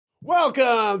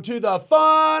Welcome to the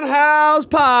Fun House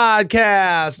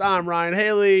Podcast. I'm Ryan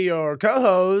Haley, your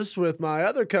co-host, with my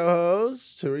other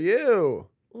co-host. Who are you?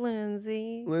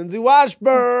 Lindsay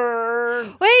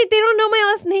Washburn. Wait, they don't know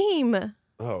my last name.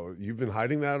 Oh, you've been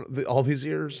hiding that all these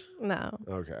years? No.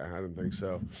 Okay, I didn't think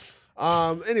so.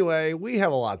 Anyway, we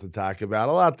have a lot to talk about,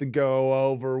 a lot to go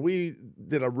over. We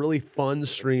did a really fun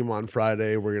stream on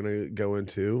Friday we're going to go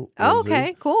into. Oh, Lindsay.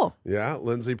 okay, cool. Yeah,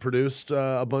 Lindsay produced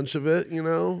a bunch of it,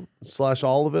 /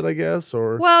 all of it, I guess,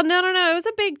 or... Well, no. It was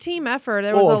a big team effort.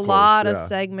 There was Oh, a of course, lot of yeah.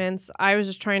 segments. I was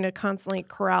just trying to constantly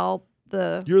corral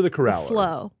the You're the corraller.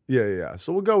 flow. Yeah.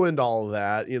 So we'll go into all of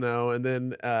that, and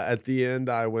then at the end,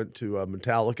 I went to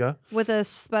Metallica. With a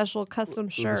special custom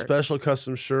With shirt. a special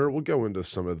custom shirt. We'll go into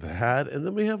some of that, and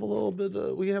then we have a little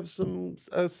bit. We have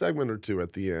a segment or two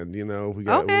at the end. If we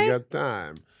got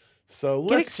time. So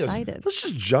Get let's excited. let's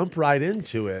just jump right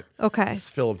into it. Okay. As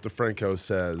Philip DeFranco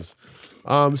says.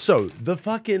 So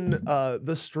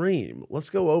the stream. Let's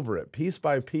go over it piece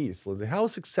by piece. Lindsay, how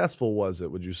successful was it?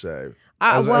 Would you say?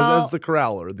 As the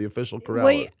corraller, the official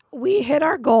corraller. We hit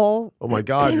our goal. Oh my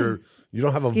God, you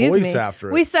don't have a Excuse voice me. after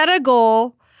it. We set a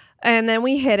goal, and then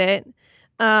we hit it.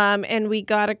 And we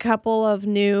got a couple of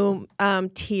new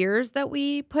tiers that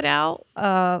we put out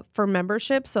for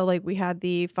membership. So like we had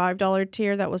the $5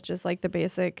 tier that was just like the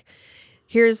basic.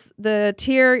 Here's the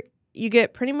tier. You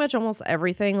get pretty much almost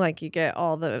everything. Like you get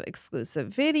all the exclusive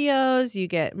videos, you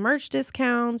get merch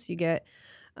discounts, you get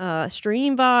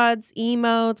stream VODs,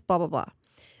 emotes, blah, blah, blah.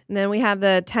 And then we had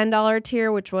the $10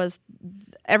 tier, which was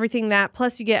everything that,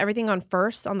 plus you get everything on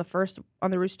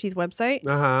the Rooster Teeth website.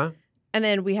 Uh-huh. And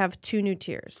then we have two new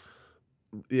tiers.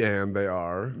 Yeah, and they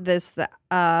are. The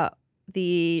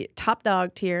top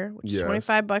dog tier, which Yes. is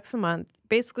 $25 a month,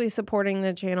 basically supporting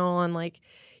the channel, and like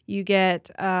you get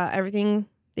everything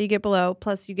that you get below.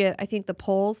 Plus, you get, I think, the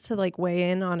polls to like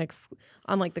weigh in on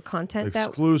like the content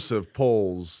Exclusive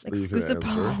polls. exclusive that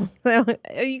you can answer. polls.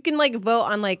 You can like vote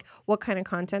on like what kind of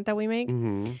content that we make,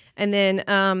 and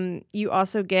then you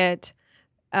also get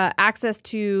access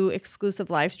to exclusive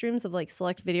live streams of like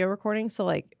select video recordings. So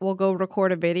like we'll go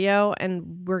record a video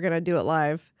and we're gonna do it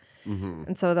live.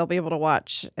 And so they'll be able to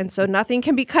watch. And so nothing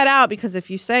can be cut out, because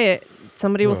if you say it,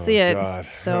 somebody will see it. God.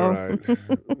 So All right.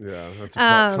 Yeah, that's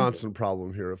a constant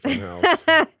problem here at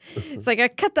Funhouse. it's like I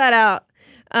cut that out.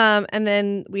 And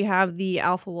then we have the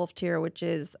Alpha Wolf tier, which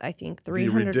is I think The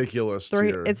 300. ridiculous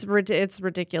tier. It's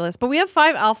ridiculous. But we have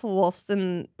 5 Alpha Wolves,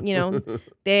 and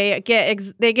they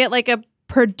get like a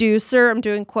producer, I'm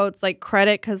doing quotes, like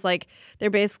credit, because like they're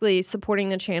basically supporting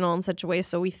the channel in such a way,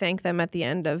 so we thank them at the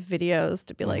end of videos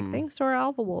to be like, thanks to our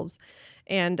Alpha Wolves.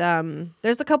 And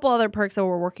there's a couple other perks that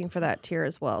we're working for that tier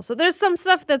as well. So there's some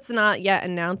stuff that's not yet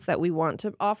announced that we want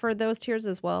to offer those tiers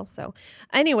as well. So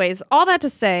anyways, all that to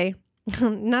say,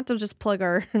 not to just plug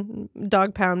our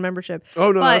Dog Pound membership.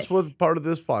 Oh no, but that's what part of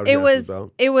this podcast is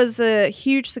about. It was a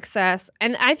huge success,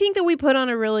 and I think that we put on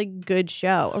a really good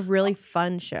show, a really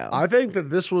fun show. I think that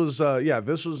this was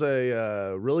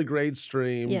a really great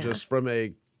stream, just from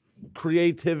a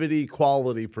creativity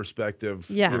quality perspective.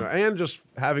 Yeah. And just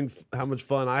having how much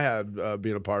fun I had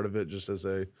being a part of it, just as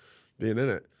being in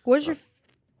it. What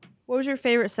was your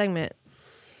favorite segment?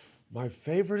 My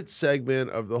favorite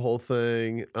segment of the whole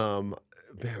thing, man,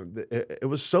 it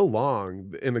was so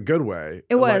long in a good way.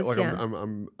 It was, like yeah.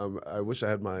 I wish I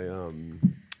had my. Do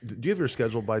you have your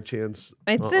schedule by chance?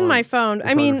 It's in my phone. It's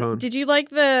I on your mean, phone? did you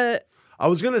like the? I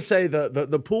was gonna say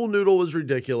the pool noodle was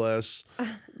ridiculous.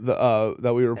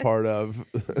 That we were part of.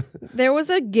 There was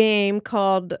a game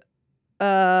called,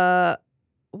 what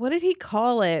did he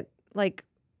call it? Like,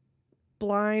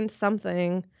 blind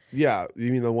something. Yeah,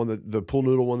 you mean the pool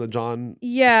noodle one that John?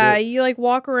 Yeah, spit? you like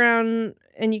walk around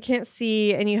and you can't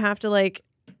see, and you have to like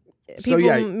people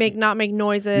not make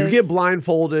noises. You get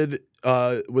blindfolded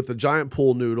with a giant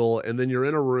pool noodle, and then you're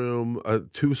in a room, a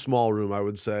too small room, I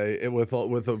would say, with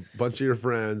a bunch of your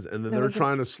friends, and then they're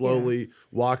trying to slowly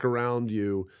walk around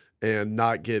you and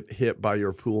not get hit by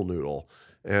your pool noodle,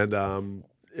 and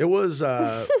it was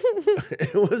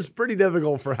it was pretty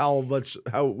difficult for how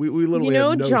we literally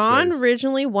had no John space.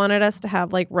 originally wanted us to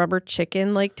have like rubber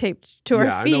chicken like taped to our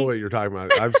feet. Yeah, I know what you're talking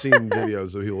about. I've seen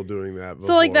videos of people doing that before.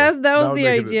 So like that was would the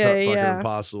make idea. It fucking Yeah,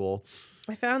 impossible.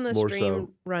 I found the More stream so.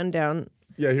 rundown.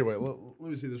 Yeah, here, wait. Let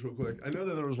me see this real quick. I know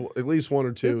that there was at least one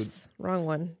or two. Oops, wrong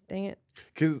one. Dang it.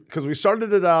 Because we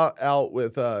started it out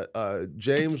with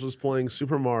James was playing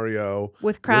Super Mario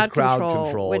With crowd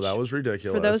control, which, that was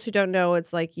ridiculous. For those who don't know,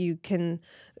 it's like you can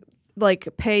like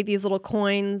pay these little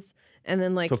coins and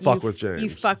then like To fuck with James. You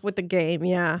fuck with the game,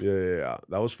 yeah. Yeah.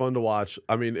 That was fun to watch.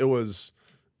 I mean, it was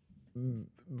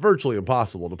virtually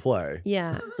impossible to play.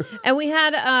 Yeah. And we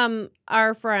had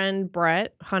our friend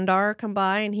Brett Hundar come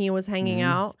by, and he was hanging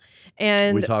out.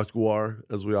 And we talked Guar,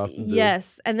 as we often do.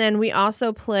 Yes. And then we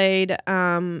also played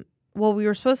well, we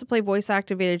were supposed to play voice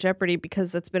activated Jeopardy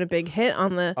because that's been a big hit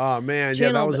on the man, channel,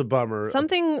 yeah, that was a bummer.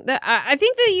 Something that I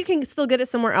think that you can still get it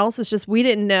somewhere else. It's just we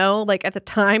didn't know like at the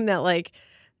time that like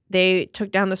they took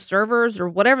down the servers or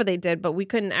whatever they did, but we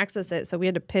couldn't access it, so we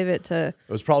had to pivot to.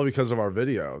 It was probably because of our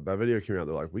video. That video came out.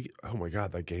 They're like, oh my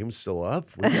god, that game's still up.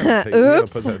 We gotta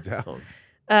put that down.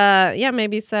 Yeah,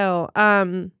 maybe so.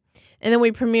 And then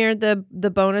we premiered the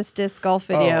bonus disc golf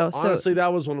video. Oh, honestly,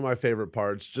 that was one of my favorite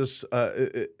parts. Just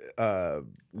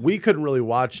we couldn't really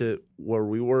watch it where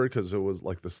we were because it was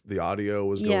like the audio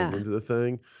was going into the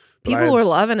thing. But people were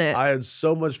loving it. I had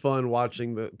so much fun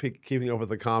watching keeping up with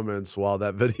the comments while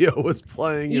that video was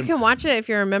playing. You can watch it if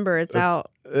you're a member. It's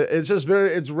out. It's just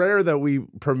it's rare that we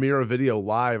premiere a video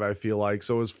live, I feel like.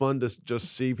 So it was fun to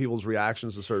just see people's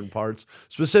reactions to certain parts.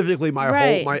 Specifically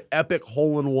my epic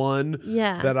hole-in-one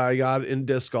that I got in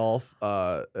disc golf.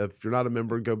 If you're not a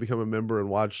member, go become a member and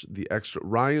watch the extra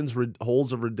Ryan's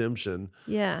Holes of Redemption.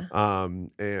 Yeah.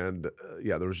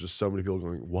 There was just so many people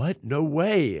going, "What? No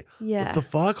way. Yeah. What the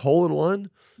fuck? Hole-in-one?"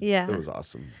 Yeah. It was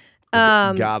awesome.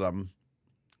 Got him.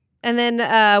 And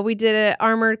then we did an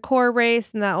Armored Core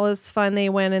race, and that was fun. They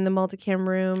went in the multicam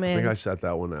room. And I think I set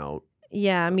that one out.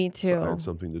 Yeah, me too. So I had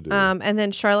something to do. And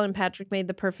then Charlotte and Patrick made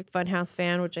the Perfect Funhouse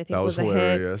fan, which I think was a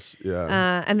hilarious. hit.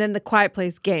 Yeah. And then the Quiet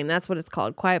Place game. That's what it's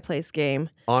called, Quiet Place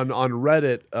game. On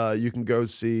Reddit, you can go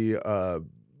see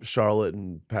Charlotte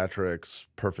and Patrick's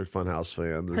Perfect Funhouse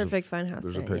fan.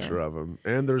 There's a picture of him.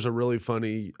 And there's a really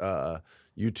funny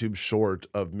YouTube short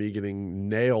of me getting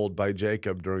nailed by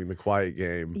Jacob during the quiet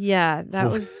game. Yeah, that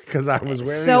was because I was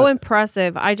wearing so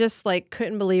impressive. I just like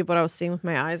couldn't believe what I was seeing with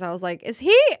my eyes. I was like, "Is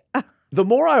he?" The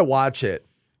more I watch it,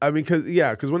 I mean,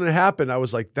 because when it happened, I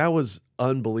was like, "That was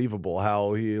unbelievable!"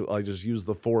 How he like just used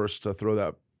the force to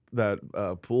throw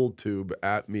that pool tube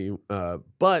at me.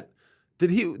 But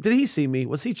did he see me?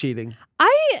 Was he cheating?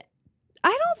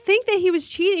 I don't think that he was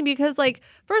cheating because, like,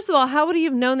 first of all, how would he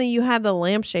have known that you had the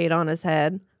lampshade on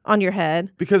your head?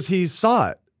 Because he saw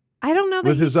it. I don't know that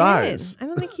with his eyes. I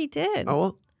don't think he did. Oh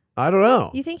well, I don't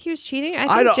know. You think he was cheating?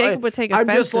 I think Jacob would take offense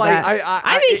I'm just to like, that.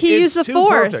 I think he used the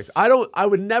force. Perfect. I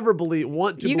would never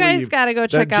want to you believe guys got to go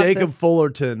check out Jacob this.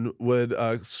 Fullerton would,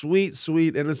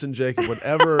 sweet innocent Jacob would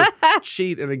ever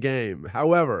cheat in a game.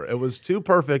 However, it was too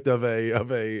perfect of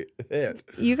a hit.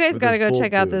 You guys got to go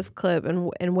check out this clip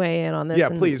and weigh in on this. Yeah,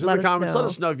 please in the comments, let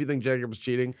us know if you think Jacob was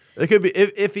cheating. It could be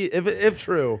if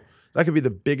true, that could be the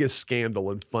biggest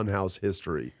scandal in Funhouse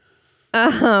history.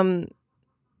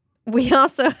 We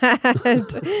also had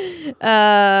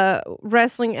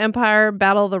Wrestling Empire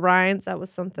Battle of the Ryans. That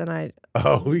was something I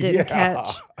didn't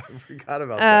catch. I forgot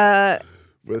about that.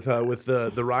 With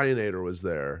the Ryanator was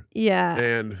there. Yeah.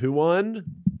 And who won?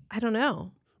 I don't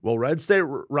know. Well, Red State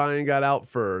Ryan got out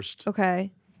first.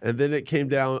 Okay. And then it came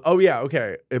down. Oh yeah,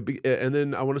 okay. And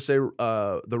then I want to say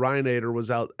the Ryanator was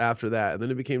out after that. And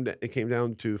then it came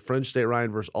down to French State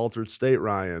Ryan versus Altered State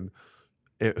Ryan,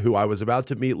 who I was about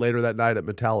to meet later that night at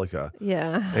Metallica.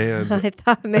 Yeah, and I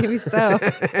thought maybe so.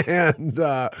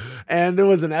 and it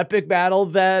was an epic battle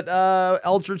that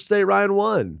Altered State Ryan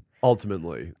won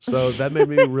ultimately. So that made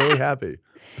me really happy.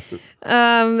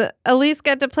 Elise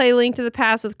got to play Link to the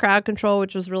Past with crowd control,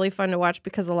 which was really fun to watch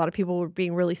because a lot of people were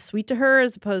being really sweet to her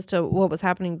as opposed to what was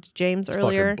happening to James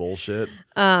earlier. Fucking bullshit.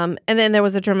 And then there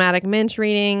was a dramatic Minch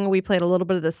reading. We played a little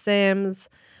bit of The Sims.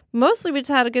 Mostly we just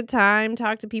had a good time,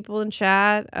 talked to people in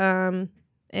chat, and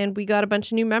we got a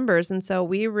bunch of new members. And so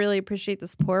we really appreciate the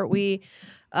support. We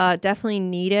definitely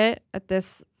need it at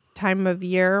this time of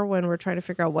year when we're trying to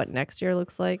figure out what next year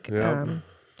looks like. Yep.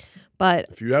 But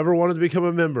if you ever wanted to become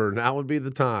a member, now would be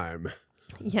the time.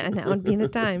 Yeah, now would be the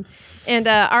time. And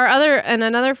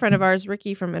another friend of ours,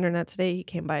 Ricky from Internet Today, he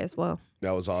came by as well.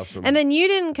 That was awesome. And then you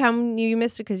didn't come. You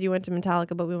missed it because you went to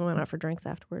Metallica, but we went out for drinks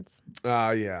afterwards.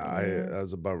 That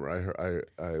was a bummer.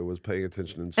 I was paying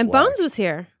attention in Slack. And Bones was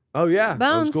here. Oh yeah, Bones,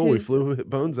 that was cool. We flew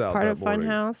Bones out part that of morning.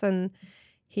 Funhouse, and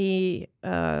he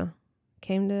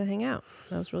came to hang out.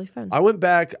 That was really fun.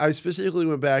 I specifically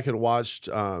went back and watched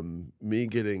me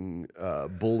getting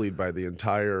bullied by the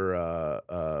entire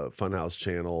Funhouse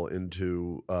channel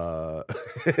into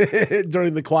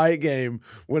during the quiet game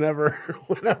whenever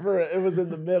it was in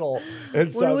the middle. And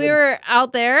when we were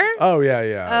out there? Oh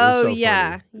yeah. Oh so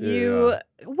yeah. funny.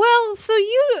 Well, so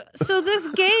this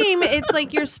game, it's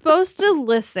like you're supposed to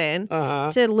listen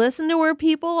to where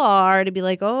people are, to be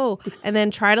like, oh, and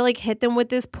then try to like hit them with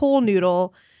this pool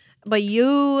noodle. But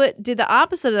you did the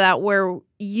opposite of that, where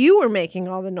you were making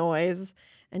all the noise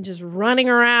and just running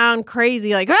around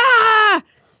crazy, like ah.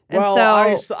 And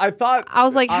well, so I thought I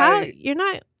was like, "How you're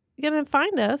not gonna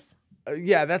find us?"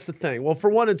 Yeah, that's the thing. Well, for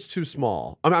one, it's too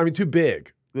small. I mean, too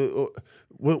big.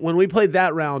 When we played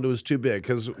that round, it was too big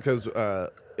because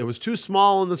it was too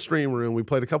small in the stream room. We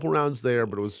played a couple rounds there,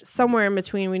 but it was somewhere in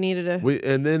between. We needed to.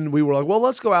 And then we were like, well,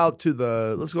 let's go out to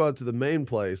the main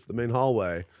place, the main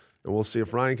hallway, and we'll see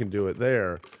if Ryan can do it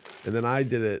there. And then I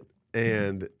did it,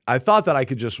 and I thought that I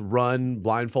could just run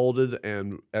blindfolded,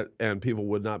 and people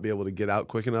would not be able to get out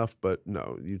quick enough. But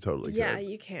no, you totally Yeah, could.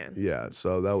 you can. Yeah,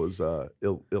 so that was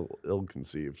ill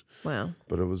conceived. Wow.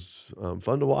 But it was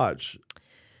fun to watch.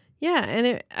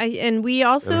 Yeah, and we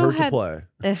also it hurt to play.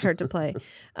 It hurt to play.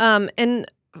 And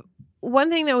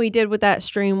one thing that we did with that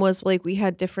stream was like we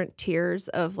had different tiers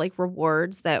of like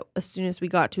rewards that as soon as we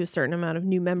got to a certain amount of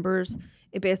new members,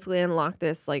 it basically unlocked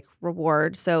this like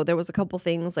reward. So there was a couple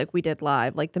things like we did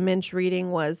live, like the Minch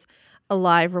reading was a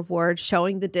live reward,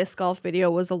 showing the disc golf video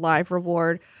was a live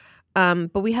reward.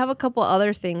 But we have a couple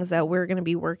other things that we're going to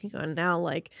be working on now,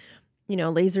 like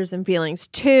Lasers and Feelings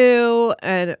 2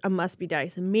 and a Must Be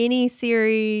Dice mini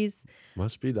series.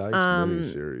 Must Be Dice mini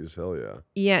series. Hell yeah.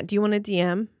 Yeah. Do you want to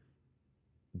DM?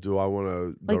 Do I want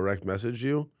to direct message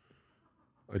you?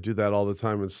 I do that all the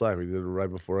time in Slack. We did it right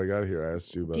before I got here. I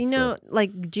asked you about. Do you know,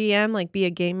 like GM, like be a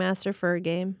game master for a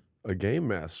game? A game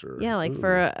master. Yeah, like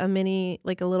for a mini,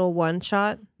 like a little one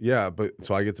shot. Yeah, but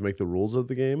so I get to make the rules of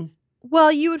the game.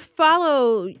 Well, you would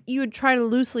try to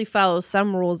loosely follow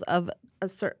some rules of a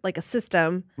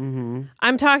system. Mm-hmm.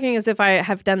 I'm talking as if I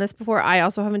have done this before. I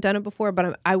also haven't done it before,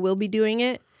 but I will be doing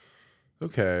it.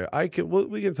 Okay,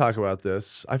 we can talk about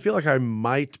this. I feel like I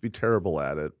might be terrible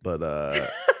at it, but I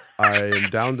am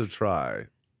down to try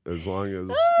as long as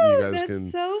you guys can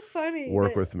so funny.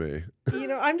 work with me.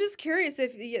 I'm just curious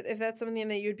if that's something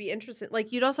that you'd be interested in.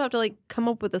 Like, you'd also have to like come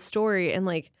up with a story and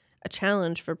like a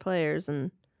challenge for players,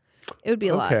 and it would be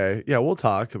a lot. Okay, yeah, we'll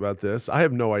talk about this. I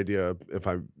have no idea if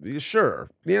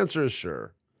sure. The answer is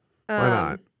sure. Why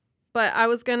not? But I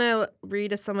was gonna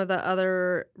read some of the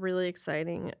other really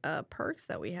exciting perks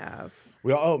that we have.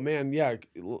 Oh man, yeah.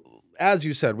 As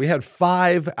you said, we had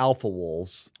 5 alpha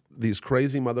wolves. These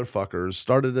crazy motherfuckers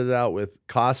started it out with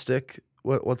Caustic.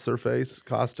 What's their face?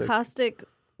 Caustic.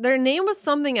 Their name was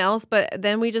something else, but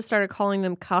then we just started calling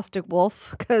them Caustic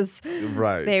Wolf because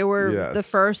they were the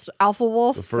first alpha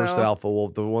wolf. The first alpha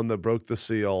wolf, the one that broke the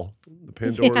seal, the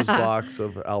Pandora's box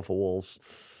of alpha wolves.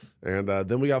 And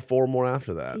then we got 4 more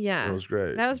after that. Yeah. It was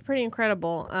great. That was pretty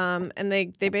incredible. And they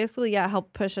basically,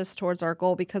 helped push us towards our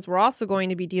goal because we're also going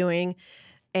to be doing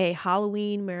a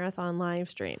Halloween marathon live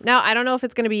stream. Now, I don't know if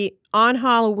it's going to be on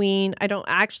Halloween. I don't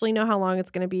actually know how long it's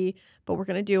going to be, but we're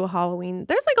going to do a Halloween.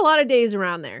 There's like a lot of days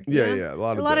around there. Yeah, a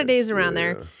lot of days around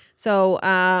there. Yeah. So,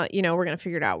 we're going to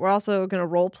figure it out. We're also going to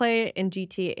role play in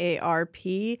GTA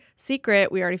RP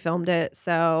Secret. We already filmed it.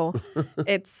 So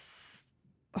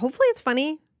hopefully it's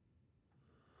funny.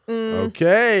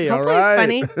 Okay, hopefully all right.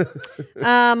 It's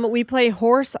funny. We play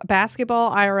horse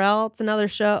basketball IRL. It's another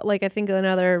show, like I think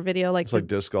another video, like it's like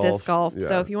disc golf. Disc golf. Yeah.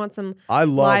 So if you want some, I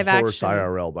love live horse action.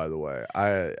 IRL. By the way,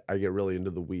 I get really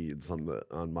into the weeds on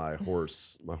my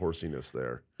horsiness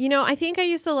there. I think I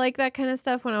used to like that kind of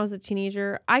stuff when I was a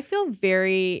teenager. I feel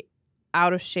very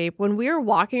out of shape when we were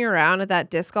walking around at that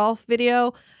disc golf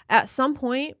video. At some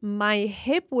point, my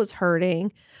hip was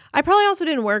hurting. I probably also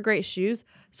didn't wear great shoes.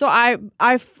 So I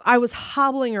was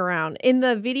hobbling around. In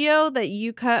the video that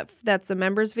you cut, that's a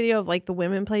members video of like the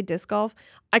women play disc golf,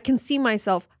 I can see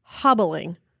myself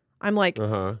hobbling. I'm like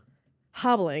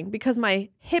hobbling because my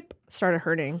hip started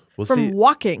hurting from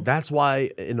walking. That's why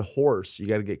in horse, you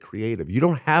got to get creative. You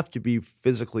don't have to be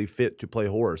physically fit to play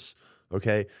horse.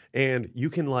 Okay. And you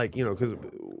can because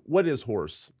what is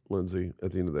horse, Lindsay,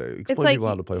 at the end of the day? Explain people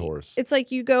how to play horse. It's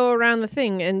like you go around the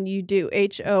thing and you do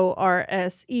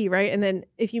HORSE, right? And then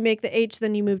if you make the H,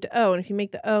 then you move to O. And if you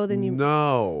make the O, then you...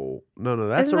 No.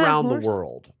 That's Isn't that around the horse?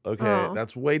 world. Okay. Oh.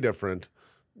 That's way different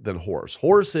than horse.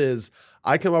 Horse is...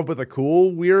 I come up with a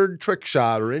cool, weird trick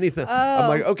shot or anything. I'm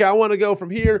like, okay, I want to go from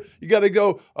here. You got to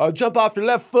go jump off your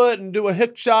left foot and do a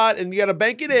hook shot, and you got to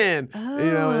bank it in.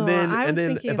 And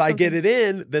then if I get it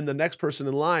in, then the next person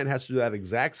in line has to do that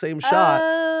exact same shot,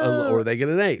 or they get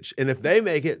an H. And if they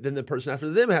make it, then the person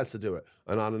after them has to do it,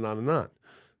 and on and on and on.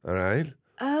 All right.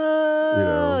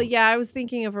 Oh, yeah, I was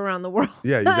thinking of around the world.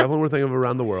 Yeah, you definitely were thinking of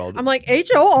around the world. I'm like,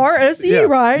 HORSE,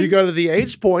 right? You go to the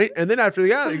H point, and then after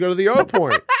that, you go to the O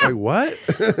point. Like, what?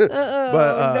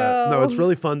 But no, it's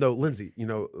really fun, though. Lindsay,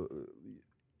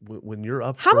 when you're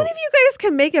up. How many of you guys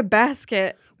can make a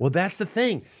basket? Well, that's the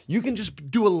thing. You can just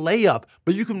do a layup,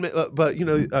 but you can,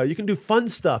 you can do fun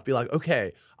stuff. Be like,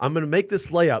 okay, I'm going to make this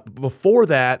layup. Before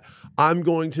that, I'm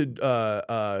going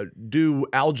to do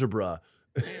algebra.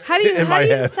 How do you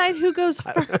decide who goes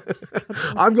first?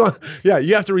 I'm going. Yeah,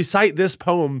 you have to recite this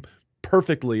poem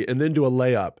perfectly and then do a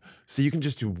layup. So you can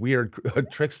just do weird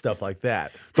trick stuff like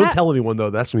that. Don't tell anyone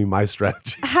though. That's gonna be my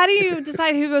strategy. How do you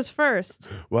decide who goes first?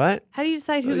 What? How do you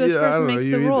decide who goes first and makes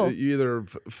the rule? You either.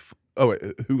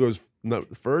 Who goes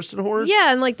first in horse?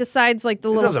 Yeah, and like decides like the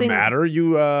little thing. It doesn't matter.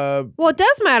 Well, it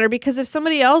does matter because if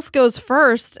somebody else goes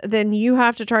first, then you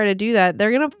have to try to do that.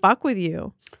 They're gonna fuck with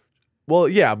you. Well,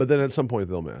 yeah, but then at some point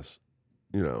they'll miss,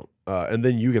 and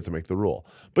then you get to make the rule.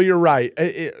 But you're right.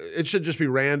 It should just be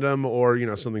random or,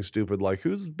 something stupid like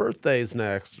whose birthday's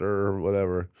next or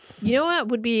whatever. You know what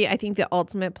would be, I think, the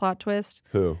ultimate plot twist?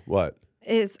 Who? What?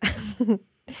 Is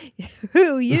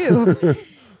who? You.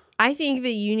 I think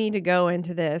that you need to go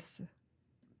into this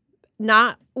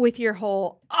not with your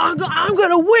whole, I'm going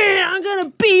to win, I'm going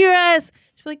to beat your ass.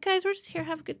 Just be like, guys, we're just here,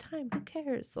 have a good time. Who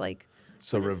cares? Like,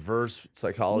 so reverse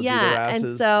psychology. Yeah, their asses.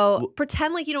 And so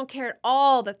pretend like you don't care at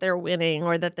all that they're winning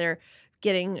or that they're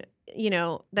getting,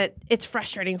 that it's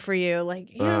frustrating for you.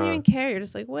 Like, you don't even care. You're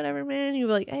just like, whatever, man. You're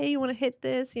like, hey, you want to hit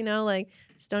this? Like,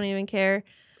 just don't even care.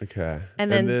 Okay.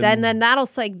 And then that'll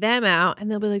psych them out,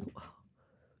 and they'll be like, oh,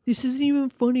 this isn't even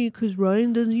funny because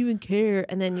Ryan doesn't even care.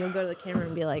 And then you'll go to the camera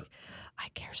and be like, I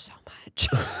care so much.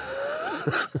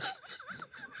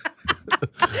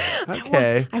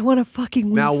 Okay. I want to fucking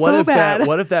win now, so bad.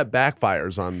 What if that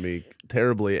backfires on me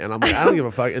terribly, and I'm like, I don't give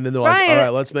a fuck, and then they're like, all right,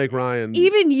 let's make Ryan.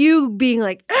 Even you being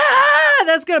like,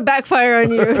 that's gonna backfire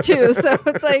on you too. So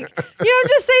it's like, I'm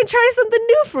just saying, try something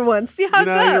new for once. See how it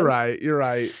goes. You're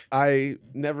right. I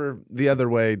never. The other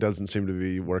way doesn't seem to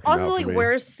be working. Also, out like for me.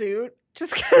 wear a suit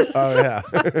just because. Oh yeah.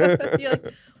 You're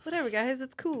like, whatever, guys.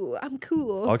 It's cool. I'm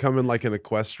cool. I'll come in like an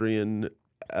equestrian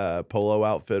polo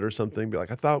outfit or something. Be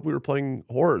like, I thought we were playing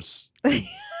horse.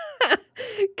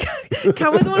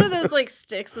 Come with one of those like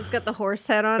sticks that's got the horse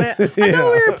head on it. I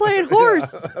thought we were playing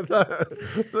horse. I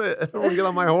want to get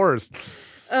on my horse.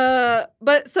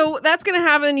 But so that's gonna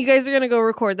happen. You guys are gonna go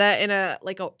record that in I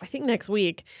think next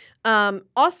week.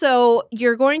 Also,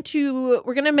 we're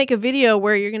gonna make a video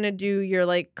where you're gonna do your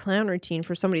like clown routine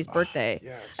for somebody's birthday.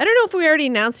 Yes. I don't know if we already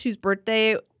announced whose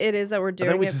birthday it is that we're doing.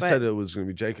 I think we just said it was gonna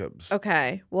be Jacob's.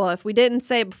 Okay. Well, if we didn't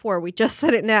say it before, we just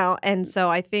said it now, and so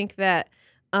I think that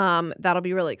that'll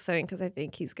be really exciting because I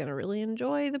think he's gonna really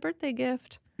enjoy the birthday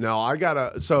gift. No,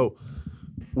 so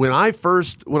when I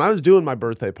was doing my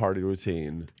birthday party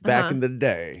routine back in the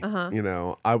day,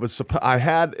 it's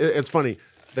funny.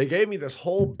 They gave me this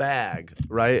whole bag,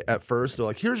 right? At first, they're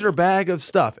like, here's your bag of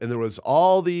stuff. And there was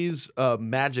all these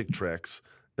magic tricks,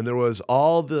 and there was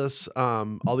all these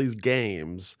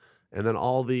games, and then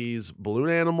all these balloon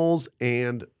animals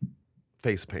and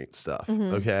face paint stuff.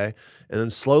 Mm-hmm. Okay. And then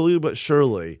slowly but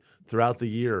surely throughout the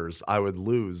years, I would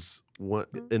lose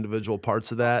individual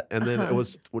parts of that. And then it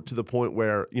was to the point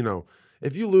where,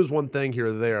 if you lose one thing here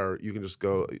or there, you can just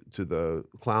go to the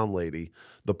clown lady,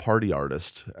 the party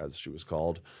artist, as she was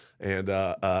called, and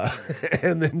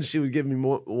then she would give me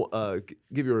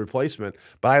give you a replacement.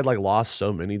 But I had like lost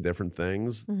so many different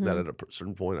things that at a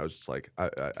certain point I was just like,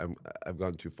 I've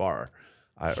gone too far,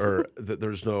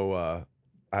 there's no.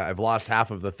 I've lost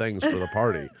half of the things for the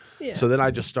party. Yeah. So then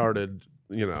I just started,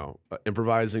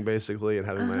 improvising basically and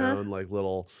having my own like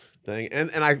little thing. And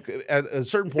I at a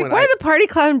certain point, like, why did the party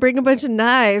clown bring a bunch of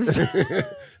knives?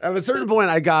 At a certain point,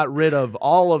 I got rid of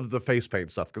all of the face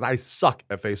paint stuff because I suck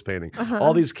at face painting.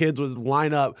 All these kids would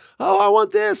line up. Oh, I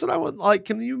want this, and I want like,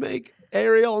 can you make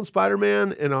Ariel and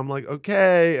Spider-Man? And I'm like,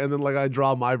 okay. And then like I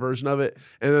draw my version of it,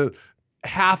 and then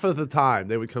half of the time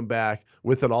they would come back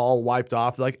with it all wiped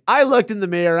off. Like, I looked in the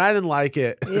mirror, I didn't like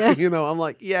it. Yeah. I'm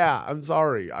like, yeah, I'm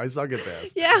sorry, I suck at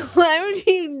this. Yeah, why would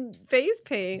you face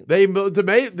paint? They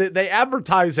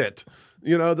advertise it.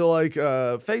 They're like,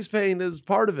 face paint is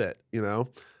part of it.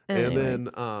 And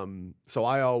then so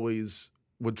I always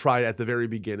would try at the very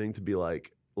beginning to be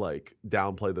like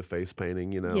downplay the face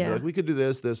painting, Yeah. Like we could do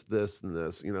this, and this,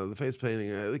 the face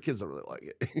painting, the kids don't really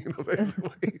like it,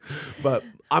 basically. But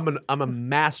I'm a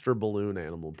master balloon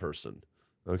animal person.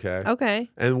 Okay.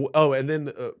 And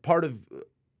then part of,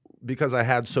 because I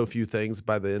had so few things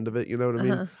by the end of it, you know what I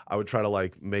mean? I would try to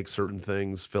like make certain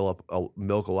things fill up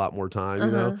milk a lot more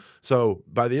time, So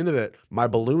by the end of it, my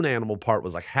balloon animal part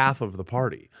was like half of the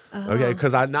party. Okay,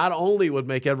 because I not only would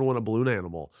make everyone a balloon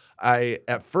animal, I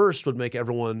at first would make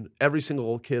every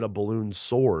single kid a balloon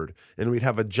sword, and we'd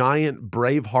have a giant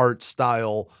Braveheart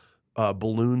style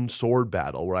balloon sword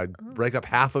battle where I'd break up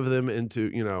half of them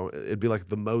into, it'd be like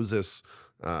the Moses.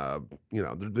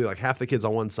 There'd be like half the kids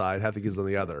on one side, half the kids on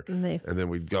the other, and then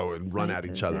we'd go and run at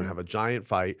each other and have a giant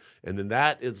fight. And then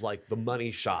that is like the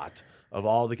money shot of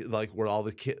all the where all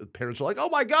the parents are like, "Oh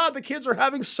my God, the kids are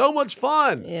having so much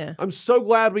fun! Yeah, I'm so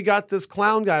glad we got this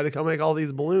clown guy to come make all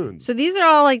these balloons." So these are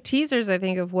all like teasers, I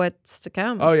think, of what's to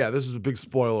come. Oh yeah, this is a big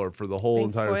spoiler for the whole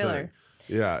entire thing.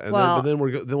 Yeah, and then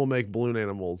we'll make balloon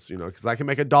animals, because I can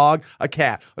make a dog, a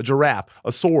cat, a giraffe,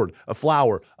 a sword, a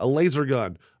flower, a laser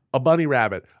gun, a bunny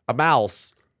rabbit, a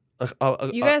mouse.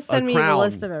 You guys send me the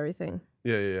list of everything.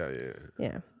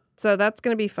 Yeah. So that's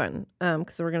gonna be fun,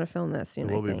 because we're gonna film this soon.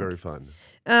 It will be very fun.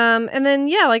 And then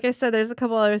like I said, there's a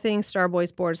couple other things.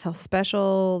 Starboy's Boards House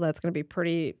Special. That's gonna be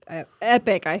pretty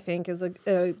epic. I think is a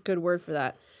good word for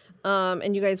that.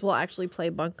 And you guys will actually play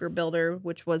Bunker Builder,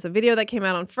 which was a video that came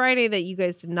out on Friday that you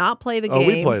guys did not play the game. Oh,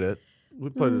 we played it. We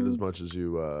played it as much as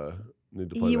you need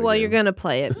to play. Well, you're gonna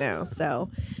play it now. So,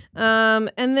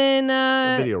 and then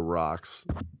the video rocks.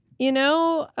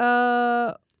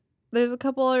 There's a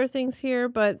couple other things here,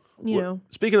 but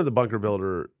Speaking of the Bunker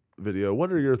Builder video,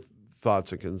 what are your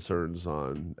thoughts and concerns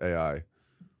on AI?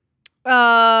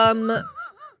 Now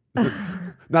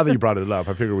that you brought it up,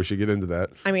 I figure we should get into that.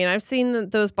 I mean, I've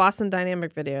seen those Boston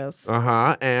Dynamic videos.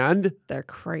 And they're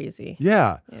crazy.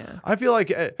 Yeah. I feel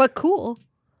like, but cool.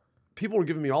 People were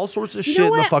giving me all sorts of shit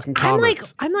in the fucking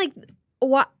comments. I'm like,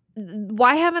 what?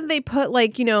 Why haven't they put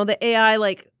the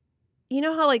AI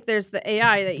how there's the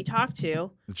AI that you talk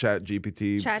to, the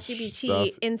ChatGPT stuff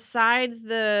inside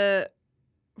the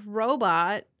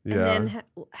robot, and then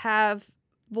have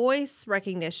voice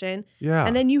recognition,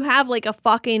 and then you have like a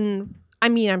fucking. I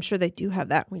mean, I'm sure they do have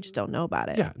that. We just don't know about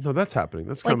it. Yeah, no, that's happening.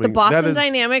 That's like coming. The Boston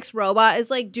Dynamics robot is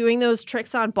like doing those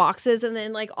tricks on boxes, and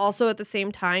then like also at the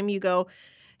same time you go,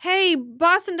 "Hey,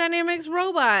 Boston Dynamics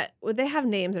robot." Well, they have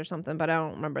names or something, but I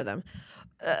don't remember them.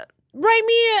 Write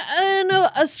me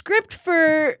a script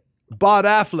for Bod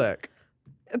Affleck.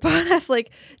 Bod Affleck,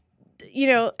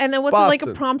 and then what's like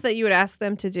a prompt that you would ask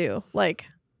them to do? Like,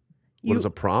 what is a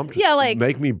prompt? Yeah, like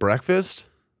make me breakfast.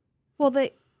 Well,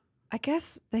 I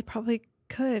guess they probably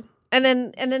could. And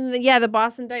then the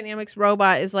Boston Dynamics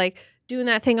robot is like doing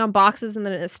that thing on boxes, and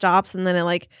then it stops, and then it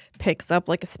like picks up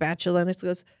like a spatula, and it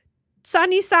goes,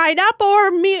 sunny side up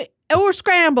or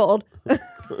scrambled.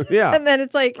 Yeah, and then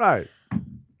it's like right.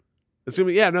 It's gonna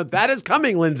be that is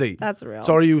coming, Lindsay. That's real.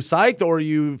 So are you psyched or are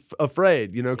you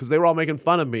afraid? Because they were all making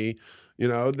fun of me.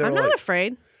 I'm not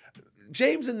afraid.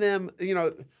 James and them,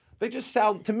 they just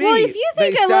sound to me. Well, if you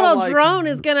think a little drone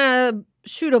is gonna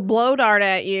shoot a blow dart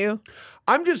at you,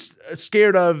 I'm just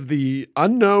scared of the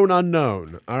unknown.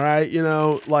 All right,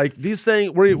 like these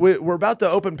things. We're about to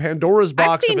open Pandora's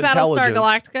box of intelligence. I've seen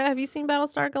Battlestar Galactica. Have you seen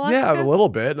Battlestar Galactica? Yeah, a little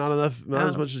bit, not enough, not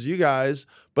as much as you guys.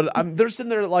 But they're sitting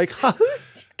there like, like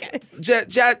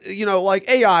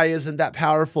AI isn't that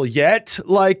powerful yet.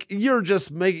 Like you're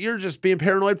just being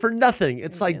paranoid for nothing.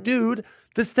 It's like, dude,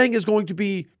 this thing is going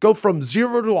to go from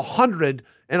 0 to 100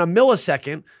 in a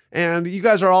millisecond, and you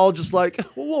guys are all just like,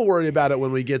 well, we'll worry about it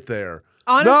when we get there.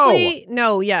 Honestly,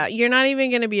 no, you're not even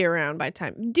going to be around by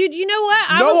time. Dude, you know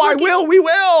what? We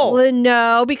will.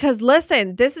 No, because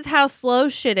listen, this is how slow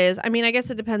shit is. I mean, I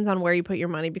guess it depends on where you put your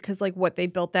money, because like what they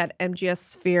built that MGS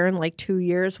sphere in like 2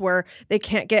 years, where they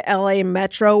can't get LA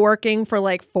Metro working for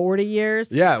like 40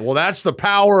 years. Yeah, well, that's the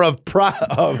power of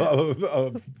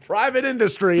private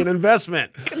industry and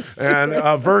investment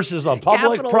and versus a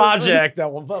public project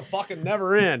that will fucking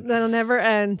never end. That'll never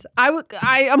end.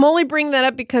 I'm only bringing that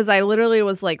up because I literally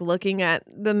was like looking at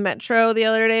the Metro the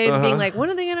other day and being like, when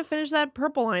are they going to finish that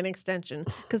Purple Line extension?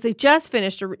 Because they just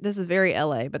finished, this is very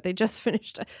LA, but they just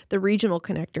finished the regional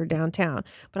connector downtown.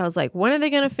 But I was like, when are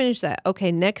they going to finish that?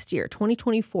 Okay, next year,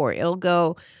 2024, it'll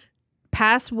go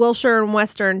past Wilshire and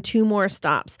Western, 2 more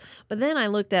stops. But then I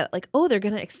looked at like, they're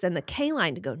going to extend the K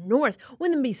line to go north.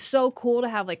 Wouldn't it be so cool to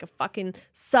have like a fucking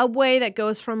subway that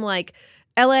goes from like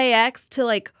LAX to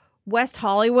like West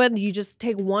Hollywood? You just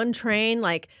take one train,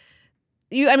 like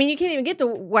you can't even get to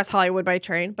West Hollywood by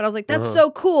train. But I was like, that's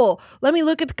so cool. Let me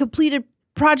look at the completed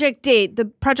project date, the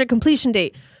project completion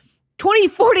date.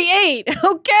 2048.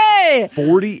 Okay.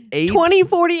 48?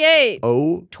 2048.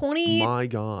 Oh, my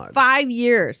God. 5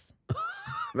 years.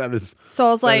 That is so.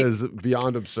 I was like, that is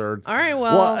beyond absurd. All right,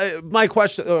 well, my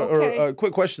question, or a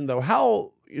quick question though,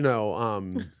 how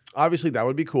obviously that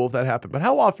would be cool if that happened, but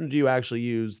how often do you actually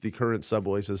use the current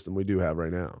subway system we do have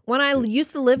right now? When I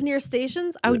used to live near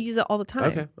stations, I would use it all the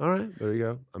time. Okay, all right, there you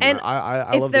go.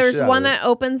 I love if there's one that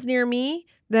opens near me,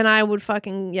 then I would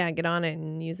fucking get on it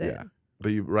and use it.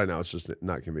 But right now it's just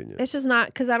not convenient. It's just not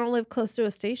because I don't live close to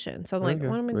a station. So I'm like, Okay,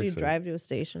 what am I going to do? makes sense. Drive to a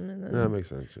station? And then... That makes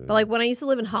sense. Yeah. But like when I used to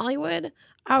live in Hollywood,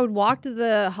 I would walk to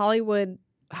the Hollywood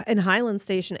and Highland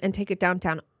station and take it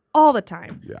downtown all the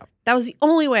time. Yeah. That was the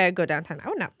only way I'd go downtown. I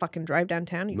would not fucking drive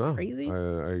downtown. Are you crazy?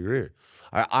 I agree.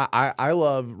 I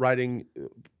love riding,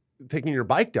 taking your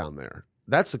bike down there.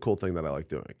 That's the cool thing that I like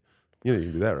doing. You know, you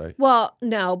can do that, right? Well,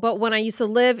 no, but when I used to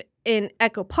live in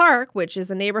Echo Park, which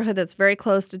is a neighborhood that's very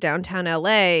close to downtown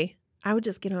LA, I would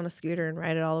just get on a scooter and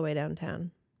ride it all the way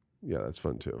downtown. Yeah, that's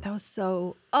fun too. That was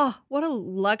what a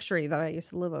luxury that I used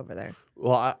to live over there.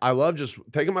 Well, I love just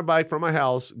taking my bike from my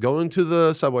house, going to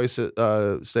the subway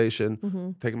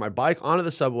station, taking my bike onto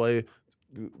the subway,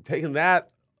 taking that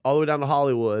all the way down to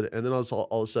Hollywood, and then all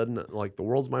of a sudden, like, the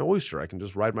world's my oyster. I can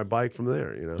just ride my bike from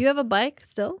there, you know? You have a bike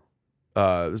still?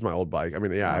 This is my old bike. I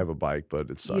mean, yeah, I have a bike,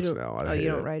 but it sucks now. I hate you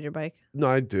don't it. ride your bike? No,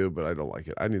 I do, but I don't like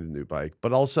it. I need a new bike.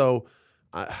 But also,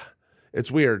 it's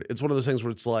weird. It's one of those things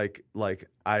where it's like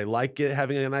I like it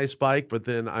having a nice bike, but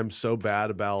then I'm so bad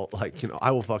about, like, you know,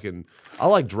 I'll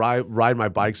ride my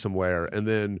bike somewhere and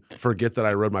then forget that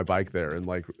I rode my bike there and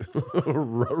like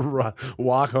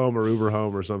walk home or Uber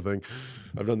home or something.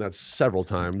 I've done that several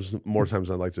times, more times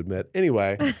than I'd like to admit.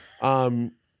 Anyway,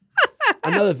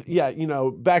 you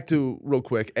know, back to real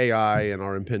quick AI and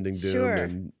our impending doom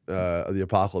and the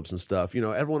apocalypse and stuff. You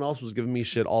know, everyone else was giving me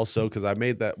shit also because I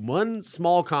made that one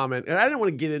small comment, and I didn't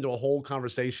want to get into a whole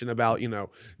conversation about, you know,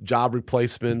 job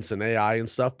replacements and AI and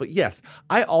stuff. But yes,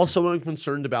 I also am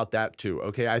concerned about that too.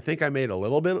 Okay, I think I made a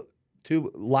little bit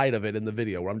too light of it in the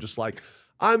video where I'm just like,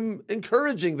 I'm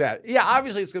encouraging that. Yeah,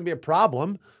 obviously it's going to be a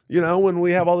problem, you know, when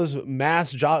we have all this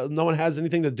mass job, no one has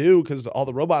anything to do because all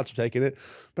the robots are taking it.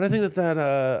 But I think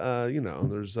that you know,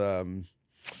 there's a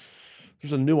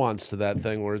nuance to that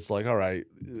thing where it's like, all right,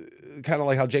 kind of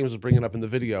like how James was bringing up in the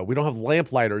video. We don't have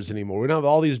lamp-lighters anymore. We don't have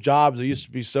all these jobs that used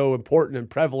to be so important and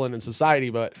prevalent in society,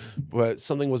 but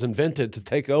something was invented to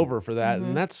take over for that.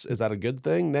 And is that a good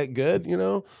thing? Net good, you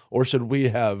know? Or should we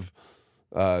have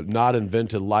not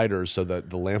invented lighters so that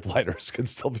the lamp lighters could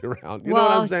still be around? You know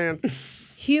what I'm saying?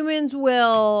 Humans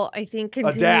will, I think,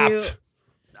 continue. Adapt.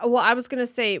 Well, I was going to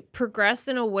say progress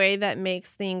in a way that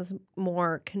makes things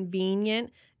more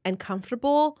convenient and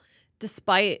comfortable,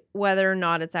 despite whether or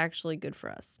not it's actually good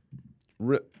for us.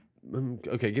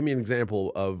 Okay, give me an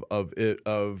example of it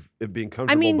being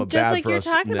comfortable. I mean, but just bad like for you're us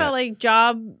talking net. about, like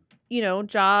job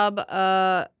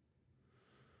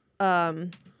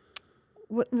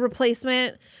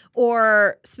replacement,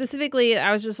 or specifically,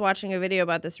 I was just watching a video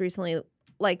about this recently,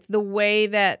 like the way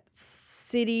that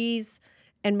cities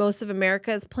and most of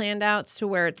America is planned out to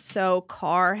where it's so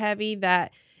car heavy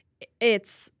that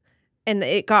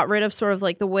it got rid of sort of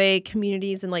like the way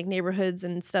communities and like neighborhoods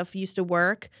and stuff used to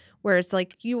work, where it's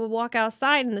like you will walk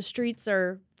outside and the streets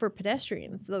are for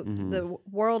pedestrians. The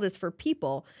world is for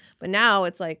people. But now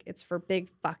it's like it's for big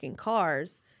fucking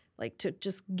cars, like to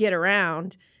just get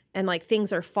around, and like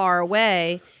things are far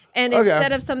away. And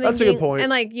instead of something that's a good point. And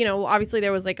like, you know, obviously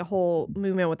there was like a whole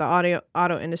movement with the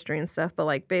auto industry and stuff, but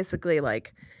like basically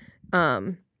like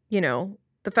you know,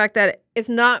 the fact that it's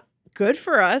not good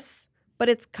for us, but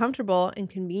it's comfortable and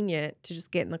convenient to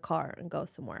just get in the car and go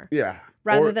somewhere. Yeah.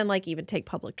 Rather than like even take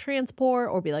public transport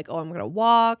or be like, oh, I'm going to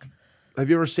walk. Have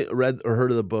you ever read or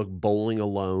heard of the book Bowling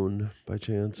Alone by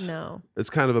chance? No. It's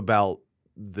kind of about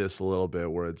this a little bit,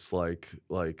 where it's like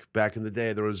back in the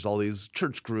day there was all these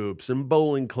church groups and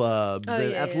bowling clubs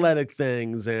and athletic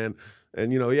things and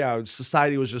you know,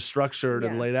 society was just structured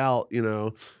and laid out, you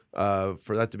know,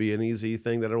 for that to be an easy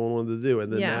thing that everyone wanted to do.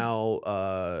 And then now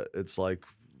it's like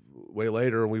way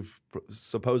later, and we've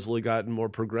supposedly gotten more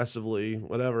progressively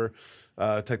whatever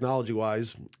technology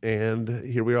wise, and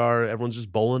here we are, everyone's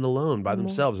just bowling alone by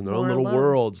themselves in their own little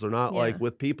worlds. They're not like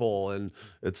with people, and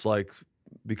it's like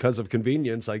because of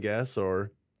convenience, I guess,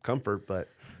 or comfort. But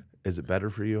is it better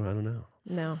for you? I don't know.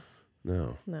 No.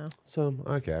 So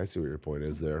okay, I see what your point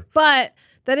is there. But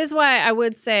that is why I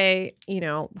would say, you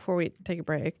know, before we take a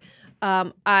break,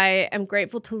 I am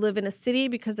grateful to live in a city,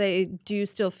 because I do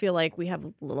still feel like we have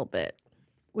a little bit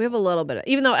of,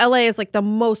 even though LA is like the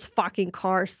most fucking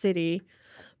car city,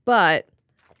 but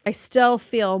I still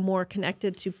feel more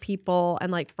connected to people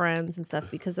and like friends and stuff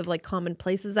because of like common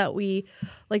places that we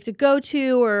like to go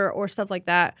to or stuff like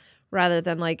that, rather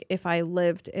than like if I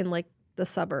lived in like the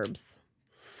suburbs,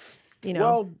 you know?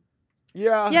 Well,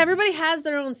 yeah, everybody has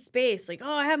their own space. Like,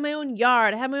 oh, I have my own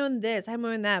yard, I have my own this, I have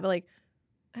my own that, but like,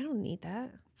 I don't need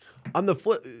that. On the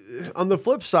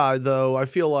flip side, though, I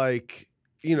feel like,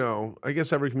 you know, I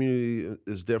guess every community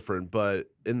is different, but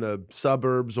in the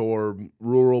suburbs or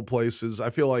rural places, I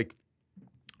feel like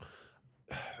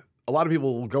a lot of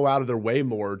people will go out of their way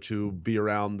more to be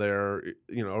around their,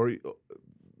 or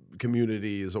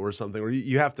communities or something, or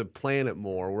you have to plan it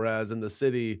more. Whereas in the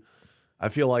city, I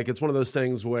feel like it's one of those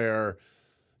things where,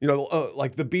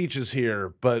 like the beach is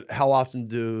here, but how often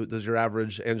does your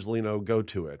average Angelino go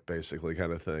to it, basically,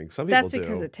 kind of thing? Some people do. That's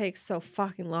because it takes so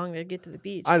fucking long to get to the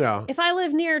beach. I know. If I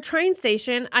live near a train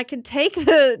station, I could take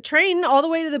the train all the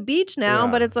way to the beach now,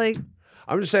 but it's like...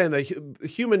 I'm just saying that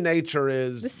human nature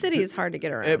is... The city is hard to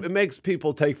get around. It makes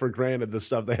people take for granted the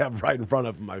stuff they have right in front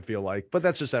of them, I feel like. But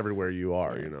that's just everywhere you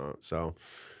are, So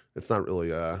it's not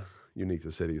really unique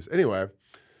to cities. Anyway,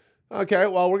 okay,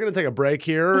 well, we're going to take a break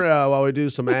here while we do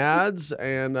some ads.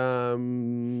 And,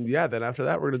 then after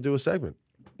that, we're going to do a segment.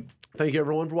 Thank you,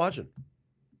 everyone, for watching.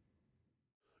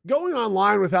 Going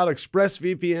online without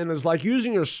ExpressVPN is like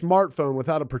using your smartphone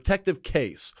without a protective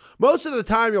case. Most of the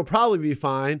time, you'll probably be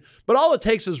fine, but all it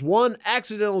takes is one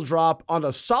accidental drop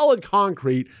onto solid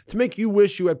concrete to make you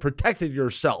wish you had protected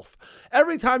yourself.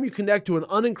 Every time you connect to an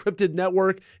unencrypted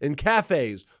network in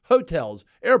cafes, hotels,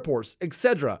 airports,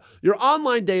 etc., your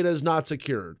online data is not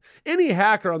secured. Any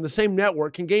hacker on the same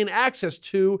network can gain access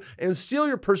to and steal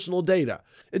your personal data.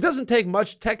 It doesn't take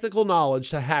much technical knowledge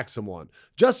to hack someone.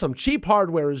 Just some cheap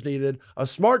hardware is needed. A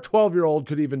smart 12-year-old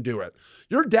could even do it.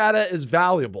 Your data is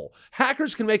valuable.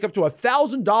 Hackers can make up to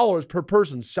 $1,000 per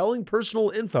person selling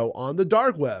personal info on the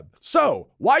dark web. So,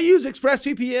 why use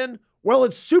ExpressVPN? Well,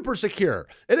 it's super secure.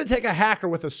 It'd take a hacker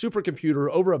with a supercomputer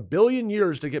over 1 billion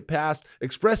years to get past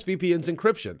ExpressVPN's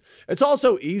encryption. It's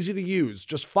also easy to use.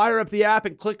 Just fire up the app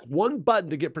and click one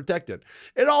button to get protected.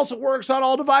 It also works on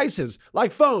all devices,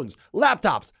 like phones,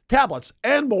 laptops, tablets,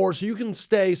 and more, so you can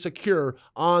stay secure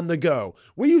on the go.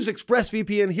 We use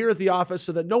ExpressVPN here at the office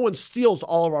so that no one steals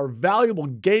all of our valuable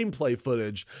gameplay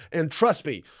footage. And trust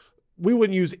me, we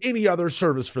wouldn't use any other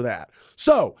service for that.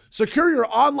 So, secure your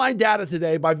online data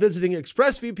today by visiting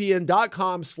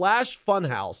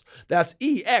expressvpn.com/funhouse. That's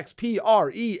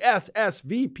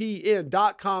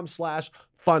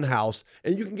expressvpn.com/funhouse.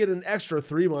 And you can get an extra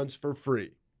 3 months for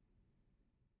free.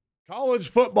 College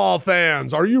football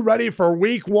fans, are you ready for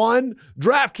week 1?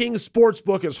 DraftKings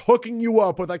Sportsbook is hooking you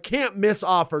up with a can't-miss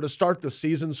offer to start the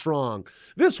season strong.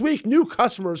 This week, new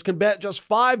customers can bet just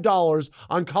 $5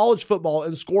 on college football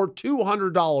and score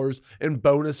 $200 in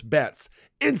bonus bets.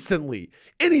 Instantly.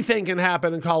 Anything can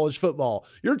happen in college football.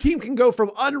 Your team can go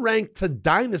from unranked to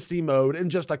dynasty mode in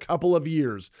just a couple of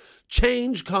years.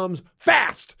 Change comes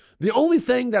fast. The only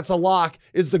thing that's a lock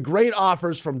is the great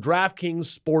offers from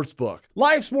DraftKings Sportsbook.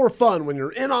 Life's more fun when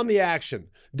you're in on the action.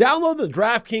 Download the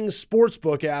DraftKings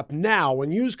Sportsbook app now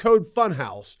and use code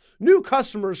FUNHOUSE. New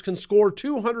customers can score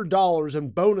 $200 in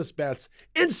bonus bets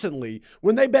instantly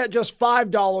when they bet just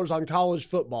 $5 on college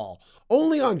football.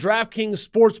 Only on DraftKings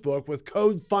Sportsbook with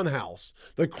code FUNHOUSE.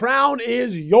 The crown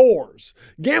is yours.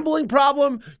 Gambling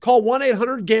problem? Call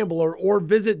 1-800-GAMBLER or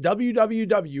visit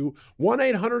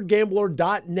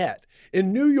www.1800gambler.net.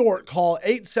 In New York, call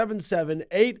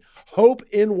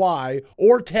 877-8-HOPE-NY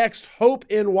or text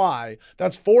HOPE-NY.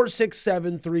 That's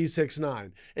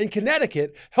 467-369. In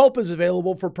Connecticut, help is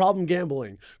available for problem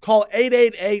gambling. Call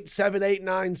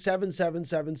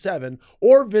 888-789-7777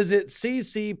 or visit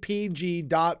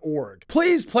ccpg.org.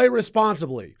 Please play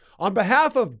responsibly. On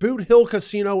behalf of Boot Hill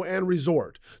Casino and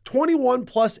Resort, 21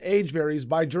 plus age varies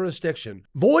by jurisdiction.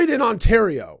 Void in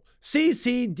Ontario.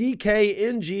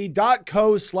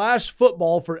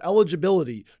 ccdkng.co/football for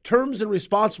eligibility, terms and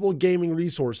responsible gaming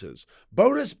resources.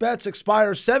 Bonus bets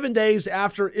expire 7 days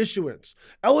after issuance.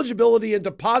 Eligibility and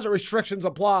deposit restrictions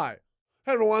apply.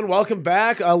 Hey everyone, welcome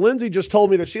back. Lindsay just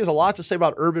told me that she has a lot to say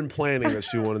about urban planning that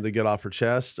she wanted to get off her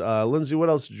chest. Lindsay, what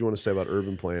else did you want to say about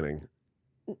urban planning?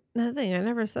 Nothing. I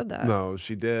never said that. No,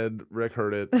 she did. Rick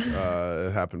heard it.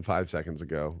 It happened 5 seconds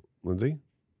ago. Lindsay,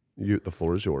 the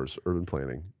floor is yours. Urban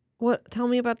planning. What? Tell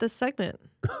me about this segment.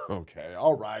 Okay,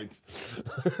 all right.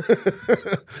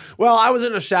 Well, I was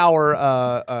in a shower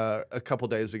a couple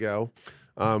days ago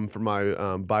for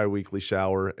my bi-weekly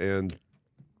shower, and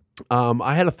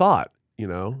I had a thought,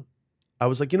 I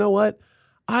was like, you know what?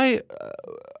 I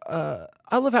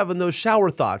love having those shower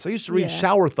thoughts. I used to read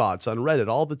shower thoughts on Reddit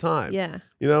all the time. Yeah.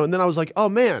 And then I was like, oh,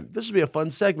 man, this would be a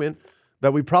fun segment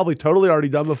that we probably totally already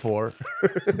done before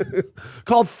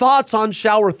called Thoughts on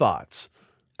Shower Thoughts.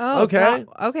 Oh, okay.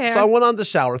 Okay. So I went on to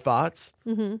Shower Thoughts,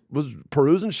 Mm-hmm. was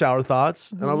perusing Shower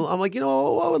Thoughts, and I'm like,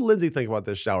 what would Lindsay think about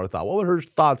this shower thought? What would her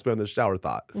thoughts be on this shower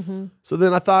thought? Mm-hmm. So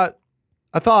then I thought,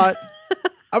 I'm going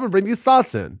to bring these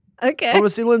thoughts in. Okay. I'm going to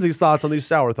see Lindsay's thoughts on these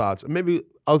shower thoughts. And maybe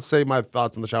I'll say my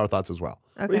thoughts on the shower thoughts as well.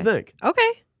 Okay. What do you think?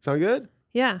 Okay. Sound good?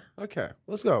 Yeah. Okay.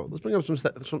 Let's go. Let's bring up some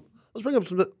thoughts.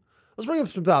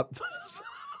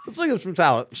 Let's bring up some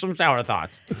shower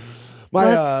thoughts.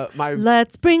 My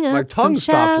let's bring up my tongue some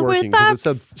stopped shower working thoughts.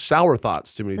 because it said shower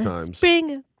thoughts too many Let's times.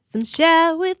 bring up some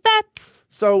shower thoughts.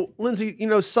 So, Lindsay,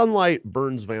 sunlight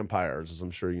burns vampires, as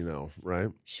I'm sure you know, right?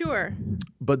 Sure.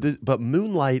 But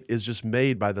moonlight is just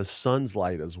made by the sun's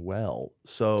light as well.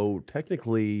 So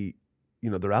technically,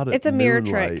 they're out at It's a mirror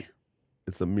moonlight. trick.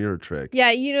 It's a mirror trick.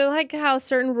 Yeah, like how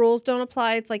certain rules don't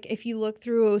apply. It's like if you look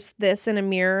through this in a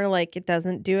mirror, like it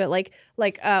doesn't do it. Like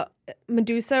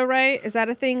Medusa, right? Is that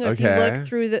a thing? If you look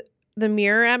through the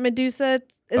mirror at Medusa,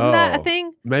 isn't that a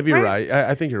thing? Maybe you're right.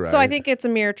 I think you're right. So I think it's a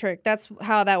mirror trick. That's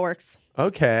how that works.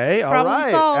 Okay, all Problem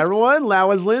right. solved. Everyone, that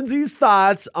was Lindsay's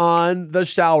thoughts on the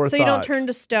shower So thoughts. you don't turn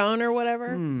to stone or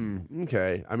whatever?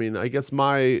 Okay. I mean, I guess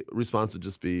my response would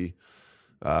just be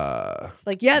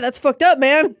yeah, that's fucked up,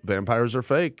 man. vampires are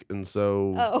fake, and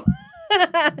so Oh.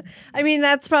 I mean,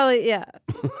 that's probably, yeah.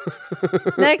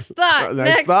 Next thought.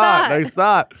 Next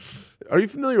thought. Are you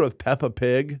familiar with Peppa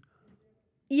Pig?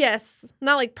 Yes.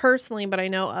 Not like personally, but I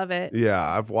know of it. Yeah,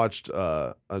 I've watched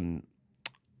an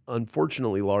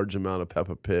unfortunately large amount of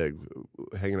Peppa Pig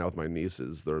hanging out with my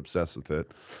nieces. They're obsessed with it.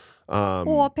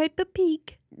 Peppa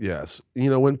Pig. Yes.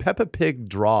 When Peppa Pig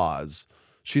draws,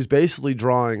 she's basically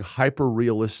drawing hyper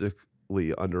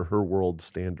realistically under her world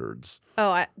standards.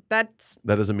 Oh, that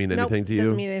doesn't mean anything to you?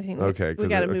 Doesn't mean anything. Okay, we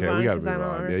got to move on because I don't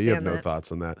understand you have no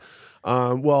thoughts on that.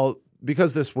 Well,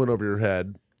 because this went over your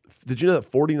head, did you know that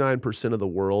 49% of the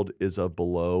world is of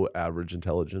below average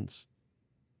intelligence?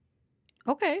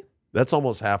 Okay. That's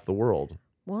almost half the world.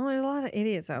 Well, there's a lot of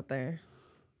idiots out there.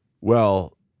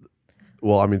 Well,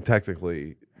 I mean,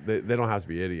 technically, they don't have to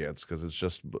be idiots because it's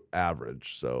just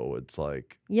average. So it's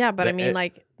like... Yeah, but I mean,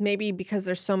 maybe because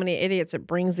there's so many idiots, it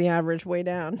brings the average way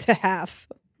down to half.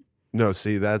 No,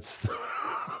 see, that's...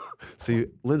 See,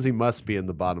 Lindsay must be in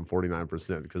the bottom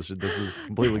 49% because this is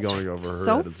completely going over her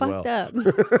head as well. So fucked up.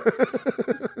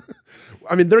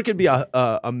 I mean, there could be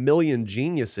a million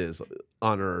geniuses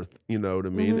on Earth, you know what I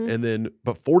mean? Mm-hmm.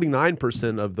 But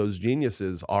 49% of those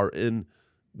geniuses are in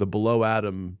the below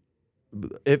atom.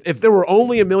 If there were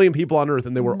only a million people on Earth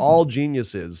and they were all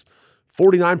geniuses,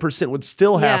 49% would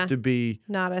still have to be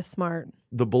not as smart.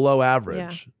 The below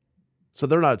average. Yeah. So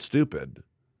they're not stupid.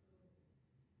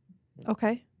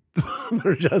 Okay.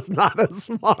 They're just not as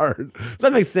smart. Does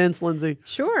that make sense, Lindsay?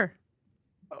 Sure.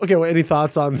 Okay, well, any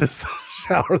thoughts on this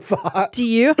shower thought? Do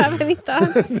you have any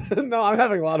thoughts? No, I'm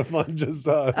having a lot of fun just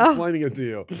explaining it to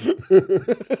you.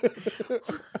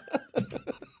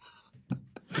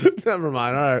 Never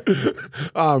mind. All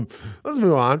right. Let's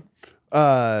move on.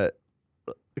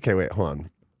 Okay, wait, hold on.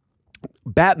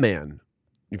 Batman.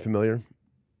 You familiar?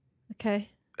 Okay.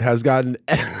 Has gotten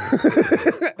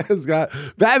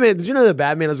Batman. Did you know that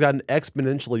Batman has gotten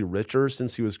exponentially richer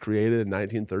since he was created in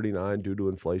 1939 due to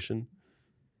inflation?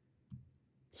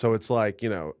 So it's like,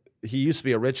 he used to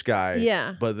be a rich guy.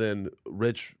 Yeah. But then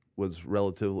rich was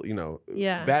relatively,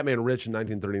 Yeah. Batman rich in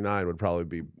 1939 would probably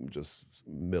be just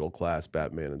middle class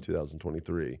Batman in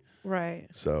 2023. Right.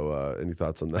 So any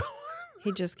thoughts on that?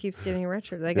 He just keeps getting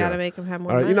richer. They got to make him have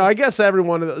more all right, money. I guess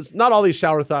not all these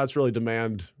shower thoughts really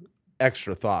demand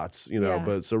extra thoughts,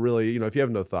 but so really, if you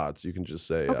have no thoughts, you can just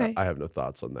say, okay. I have no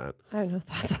thoughts on that. I have no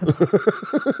thoughts on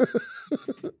that.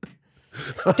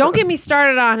 Don't get me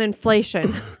started on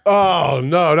inflation. Oh,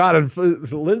 no, not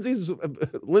Lindsay's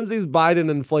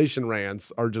Biden inflation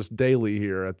rants are just daily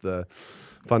here at the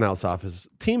Funhouse office.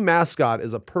 Team mascot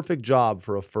is a perfect job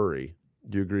for a furry.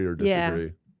 Do you agree or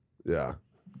disagree? Yeah.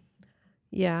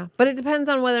 Yeah, but it depends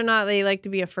on whether or not they like to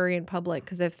be a furry in public.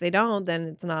 Because if they don't, then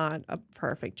it's not a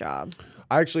perfect job.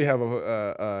 I actually have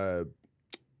a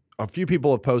few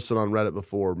people have posted on Reddit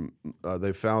before.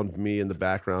 They found me in the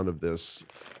background of this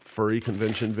furry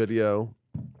convention video.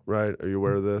 Right? Are you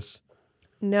aware of this?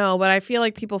 No, but I feel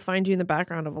like people find you in the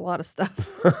background of a lot of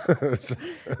stuff. I'm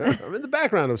in the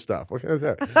background of stuff. What can I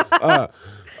say?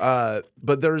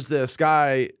 But there's this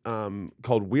guy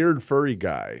called Weird Furry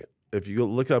Guy. If you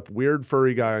look up Weird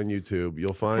Furry Guy on YouTube,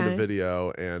 you'll find a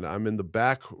video, and I'm in the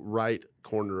back right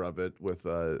corner of it with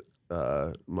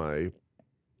my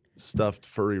stuffed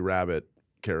furry rabbit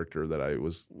character that I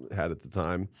had at the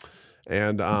time.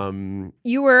 And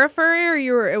you were a furry,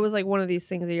 or it was like one of these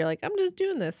things that you're like, I'm just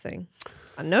doing this thing.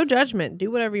 No judgment. Do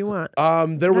whatever you want.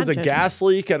 There was a gas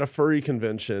leak at a furry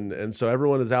convention, and so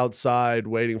everyone is outside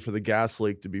waiting for the gas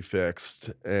leak to be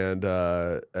fixed, and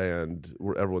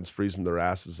everyone's freezing their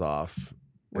asses off.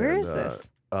 Where is this?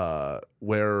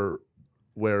 Where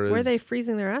are they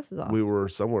freezing their asses off? We were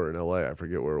somewhere in LA. I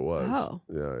forget where it was. Oh,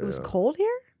 yeah. It was cold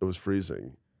here. It was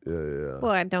freezing. Yeah.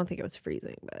 Well, I don't think it was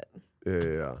freezing, but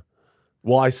yeah.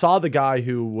 Well, I saw the guy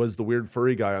who was the weird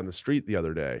furry guy on the street the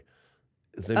other day.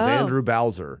 His name's Andrew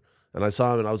Bowser. And I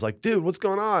saw him and I was like, dude, what's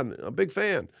going on? I'm a big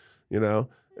fan, you know?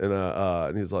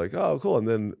 And he's like, oh, cool.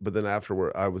 But then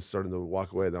afterward, I was starting to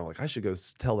walk away. And I'm like, I should go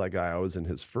tell that guy I was in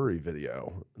his furry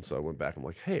video. And so I went back. I'm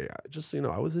like, hey, just so you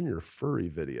know, I was in your furry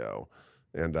video.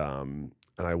 And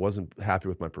I wasn't happy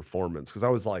with my performance because I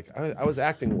was like, I was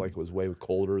acting like it was way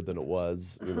colder than it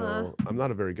was. You know, I'm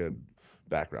not a very good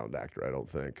background actor, I don't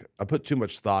think. I put too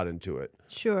much thought into it.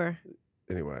 Sure.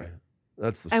 Anyway,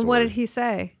 that's the story. And what did he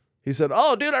say? He said,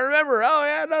 oh, dude, I remember. Oh,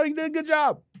 yeah, no, you did a good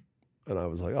job. And I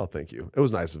was like, oh, thank you. It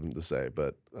was nice of him to say,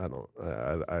 but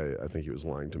I think he was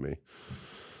lying to me.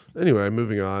 Anyway,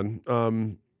 moving on.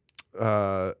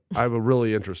 I have a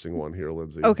really interesting one here,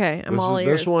 Lindsay. Okay, I'm all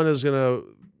ears. This one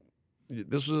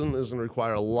is gonna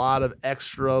require a lot of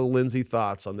extra Lindsay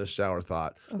thoughts on this shower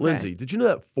thought. Okay. Lindsay, did you know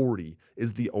that 40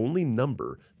 is the only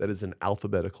number that is in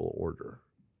alphabetical order?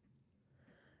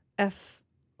 F-O-R-T-Y.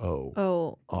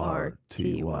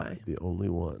 The only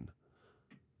one.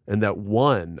 And that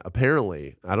one,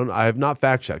 apparently, I have not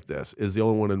fact checked this, is the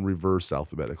only one in reverse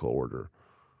alphabetical order.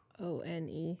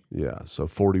 O-N-E. Yeah, so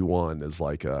 41 is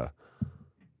like a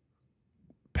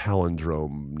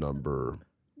palindrome number.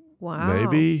 Wow.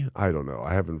 Maybe? I don't know.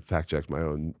 I haven't fact checked my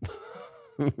own,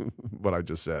 what I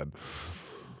just said.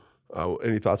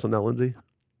 Any thoughts on that, Lindsay?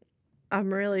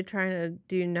 I'm really trying to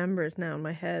do numbers now in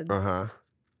my head. Uh-huh.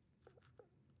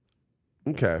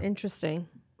 Okay. Interesting.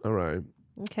 All right.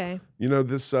 Okay. You know,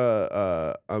 this,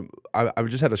 I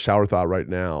just had a shower thought right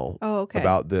now. Oh, okay.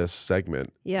 About this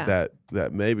segment. Yeah.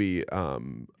 That maybe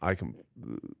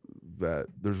that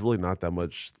there's really not that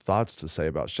much thoughts to say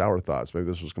about shower thoughts. Maybe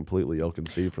this was completely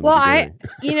ill-conceived from the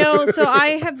beginning. So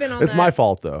I have been on It's my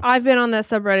fault, though. I've been on that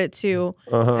subreddit, too.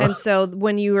 Uh-huh. And so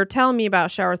when you were telling me about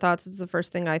shower thoughts, it's the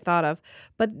first thing I thought of.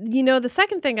 But, you know, the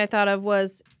second thing I thought of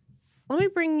was, let me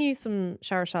bring you some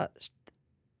shower thoughts.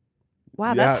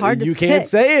 Wow, that's hard to say. You can't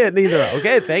say it neither.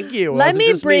 Okay, thank you. Let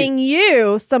me bring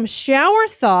you some shower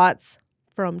thoughts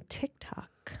from TikTok.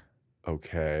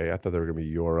 Okay, I thought they were gonna be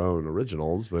your own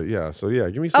originals, but yeah. So yeah,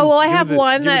 give me some. Oh well, I have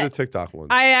one give me the TikTok one.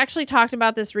 I actually talked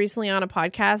about this recently on a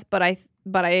podcast, but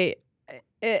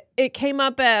it came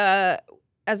up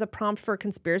as a prompt for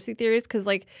conspiracy theories because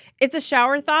like it's a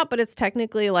shower thought, but it's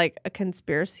technically like a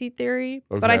conspiracy theory.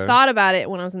 Okay. But I thought about it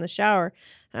when I was in the shower,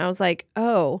 and I was like,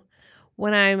 oh,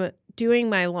 when I'm doing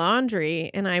my laundry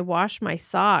and I wash my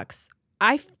socks,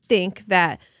 I think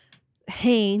that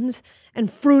Hanes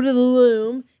and Fruit of the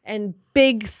Loom and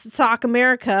Big Sock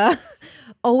America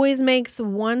always makes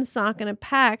one sock in a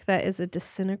pack that is a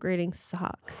disintegrating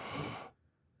sock.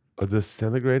 A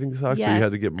disintegrating sock? Yeah, so you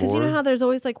had to get more? Because you know how there's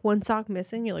always like one sock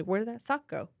missing? You're like, where did that sock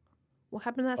go? What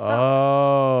happened to that sock?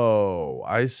 Oh,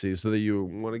 I see. So that you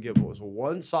want to get more. So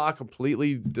one sock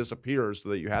completely disappears so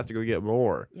that you have to go get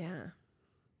more. Yeah.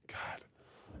 God.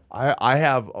 I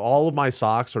have all of my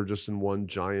socks are just in one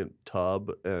giant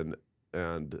tub and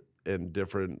in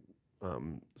different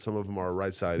some of them are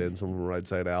right side in, some of them are right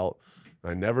side out.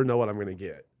 I never know what I'm gonna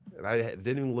get. And I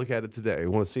didn't even look at it today.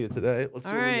 You want to see it today? Let's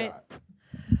see what we got.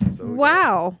 So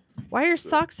wow. Why are your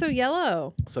socks so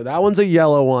yellow? So that one's a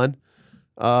yellow one.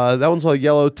 That one's a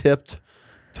yellow tipped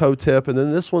toe tip, and then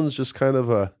this one's just kind of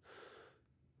a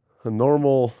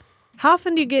normal. How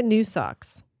often do you get new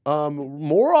socks?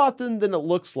 More often than it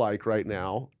looks like right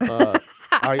now.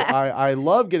 I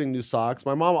love getting new socks.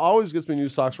 My mom always gets me new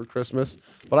socks for Christmas,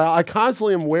 but I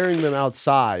constantly am wearing them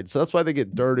outside, so that's why they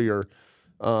get dirtier.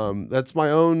 That's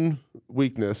my own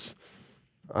weakness.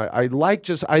 I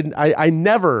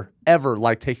never ever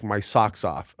like taking my socks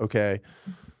off. Okay,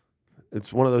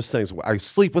 it's one of those things. I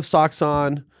sleep with socks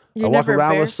on. I walk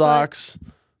around with socks.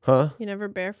 Huh? You never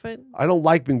barefoot? I don't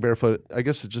like being barefoot. I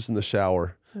guess it's just in the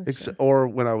shower. Or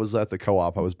when I was at the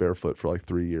co-op, I was barefoot for like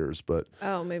 3 years. But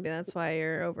maybe that's why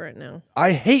you're over it now.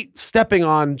 I hate stepping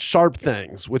on sharp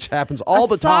things, which happens all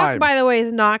the time. A sock, by the way,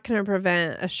 is not going to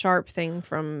prevent a sharp thing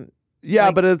from.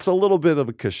 Yeah, but it's a little bit of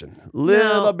a cushion.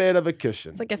 Little bit of a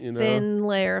cushion. It's like a thin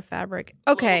layer of fabric.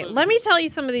 Okay, let me tell you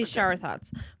some of these shower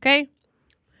thoughts. Okay,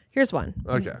 here's one.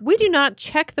 Okay. We do not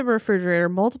check the refrigerator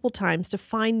multiple times to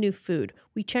find new food.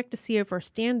 We check to see if our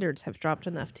standards have dropped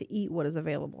enough to eat what is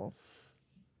available.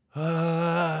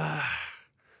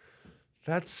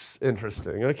 That's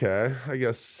interesting. Okay, I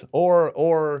guess.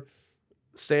 Or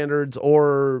standards,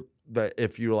 or that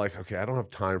if you're like, okay, I don't have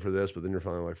time for this, but then you're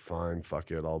finally like, fine,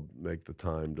 fuck it, I'll make the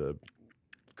time to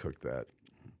cook that.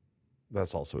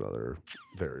 That's also another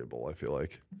variable, I feel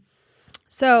like.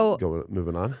 So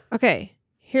moving on. Okay,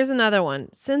 here's another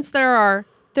one. Since there are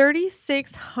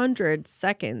 3,600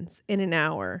 seconds in an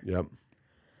hour. Yep.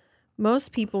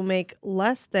 Most people make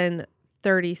less than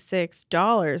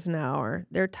 $36 an hour.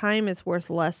 Their time is worth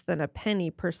less than a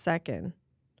penny per second.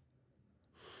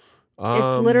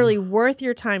 It's literally worth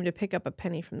your time to pick up a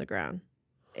penny from the ground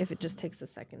if it just takes a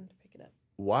second to pick it up.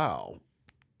 Wow.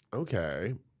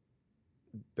 Okay.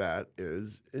 That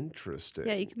is interesting.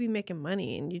 Yeah, you could be making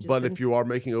money and you just. But if you are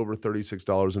making over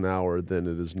 $36 an hour, then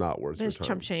it is not worth your it's time.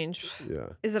 chump change. Yeah.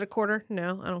 Is it a quarter?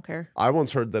 No, I don't care. I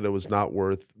once heard that it was not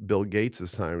worth Bill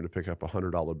Gates' time to pick up a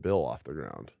 $100 bill off the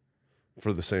ground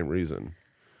for the same reason.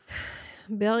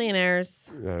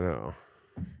 Billionaires. I know.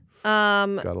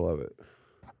 Gotta love it.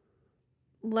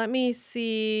 Let me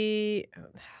see.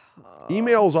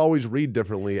 Emails always read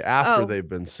differently after they've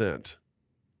been sent.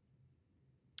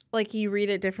 Like you read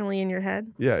it differently in your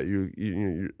head? Yeah,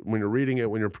 you when you're reading it,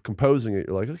 when you're composing it,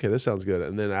 you're like, okay, this sounds good.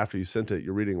 And then after you sent it,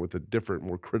 you're reading it with a different,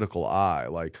 more critical eye.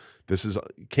 Like this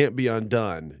can't be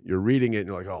undone. You're reading it and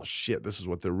you're like, oh shit, this is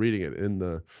what they're reading it in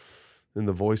the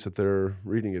voice that they're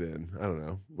reading it in. I don't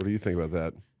know. What do you think about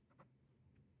that?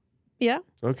 Yeah.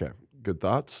 Okay. Good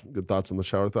thoughts? Good thoughts on the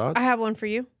shower thoughts? I have one for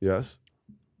you. Yes.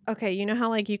 Okay, you know how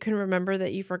like you can remember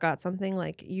that you forgot something?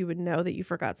 Like you would know that you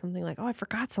forgot something, like, oh, I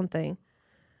forgot something.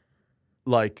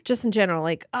 Like just in general,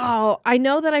 like, oh, I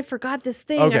know that I forgot this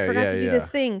thing. Okay, I forgot to do this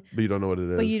thing. But you don't know what it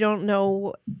is. But you don't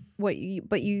know what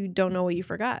you don't know what you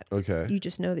forgot. Okay. You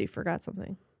just know that you forgot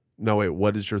something. No, wait,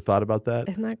 what is your thought about that?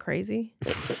 Isn't that crazy?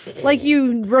 Like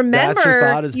you remember, That's your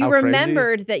thought, is you how crazy?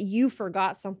 remembered that you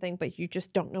forgot something, but you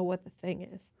just don't know what the thing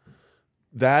is.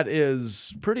 That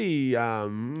is pretty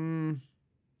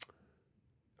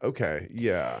okay,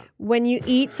 yeah. When you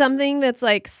eat something that's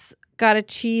like got a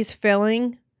cheese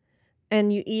filling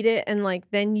and you eat it and like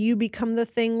then you become the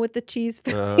thing with the cheese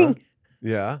filling.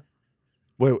 Yeah.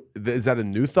 Wait, is that a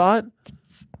new thought?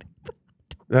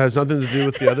 That has nothing to do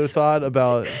with the other thought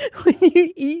about when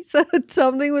you eat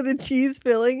something with a cheese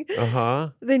filling,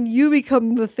 then you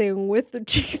become the thing with the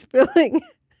cheese filling.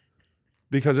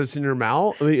 Because it's in your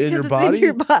mouth, in your it's body. In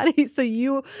your body, so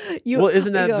you. Well,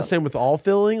 isn't that the same with all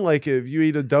filling? Like if you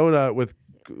eat a donut with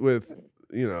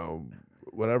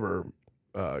whatever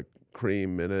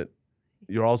cream in it,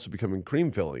 you're also becoming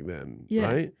cream filling then,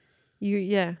 right?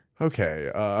 Yeah.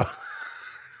 Okay.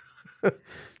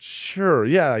 Sure.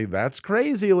 Yeah, that's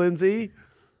crazy, Lindsay.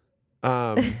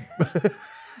 Okay,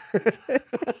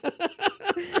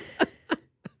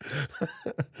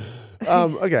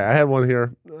 I had one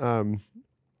here.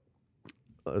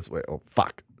 Let's wait. Oh,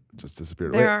 fuck. Just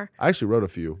disappeared. There are. I actually wrote a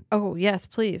few. Oh, yes,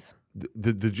 please.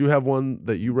 Did you have one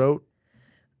that you wrote?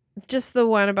 Just the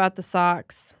one about the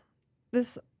socks.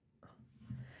 This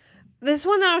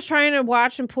one that I was trying to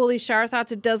watch and pull these shower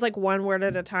thoughts, it does like one word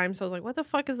at a time. So I was like, what the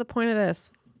fuck is the point of this?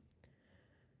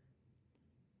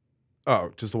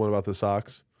 Oh, just the one about the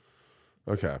socks?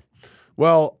 Okay.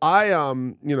 Well, I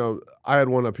had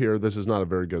one up here. This is not a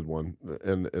very good one,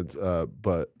 and it's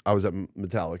but I was at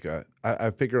Metallica.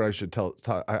 I figure I should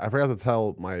I forgot to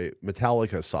tell my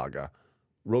Metallica saga,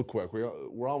 real quick.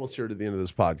 We're almost here to the end of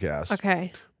this podcast.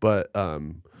 Okay. But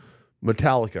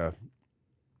Metallica.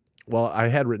 Well, I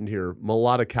had written here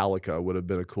Melodicalica would have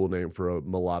been a cool name for a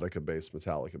melodica-based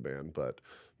Metallica band, but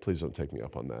please don't take me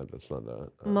up on that. That's not a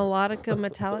Melodica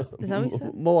Metallica. Is that what you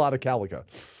said? Melodicalica.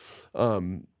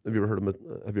 Have you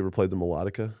ever played the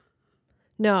melodica?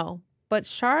 No, but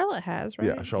Charlotte has, right?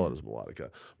 Yeah, Charlotte is melodica.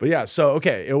 But yeah, so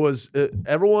okay, it was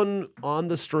everyone on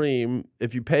the stream.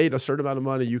 If you paid a certain amount of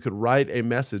money, you could write a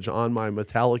message on my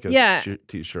Metallica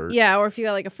t-shirt. Yeah, or if you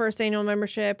got like a first annual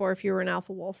membership, or if you were an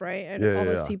Alpha Wolf, right? And all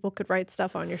those people could write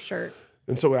stuff on your shirt.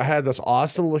 And so I had this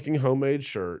awesome looking homemade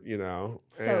shirt,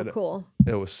 So cool.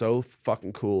 It was so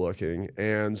fucking cool looking.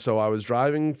 And so I was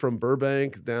driving from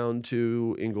Burbank down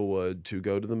to Inglewood to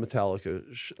go to the Metallica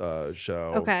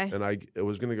show. Okay. And I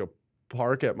was going to go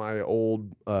park at my the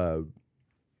old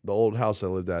house I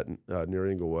lived at near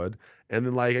Inglewood. And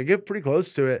then I get pretty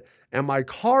close to it and my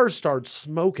car starts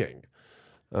smoking.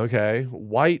 Okay.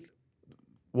 White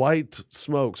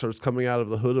smoke starts coming out of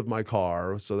the hood of my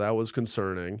car. So that was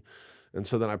concerning. And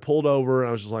so then I pulled over and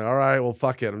I was just like, all right, well,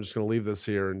 fuck it. I'm just going to leave this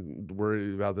here and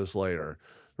worry about this later.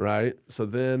 Right. So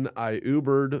then I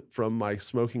Ubered from my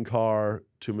smoking car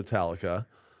to Metallica.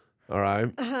 All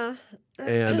right.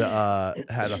 And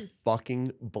had a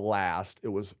fucking blast. It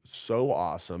was so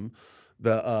awesome.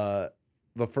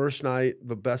 The first night,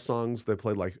 the best songs they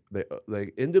played, like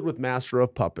they ended with Master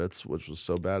of Puppets, which was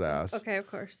so badass. Okay, of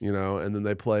course. And then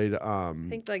they played I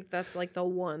think like that's like the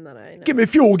one that I know. Give me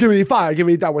fuel, give me fire, give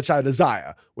me that which I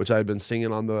desire, which I had been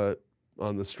singing on the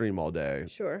on the stream all day.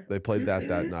 Sure. They played that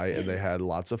night, and they had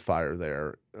lots of fire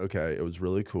there. Okay, it was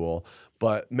really cool.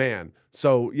 But man,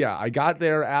 so yeah, I got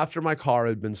there after my car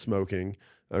had been smoking.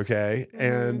 Okay,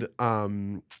 and I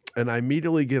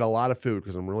immediately get a lot of food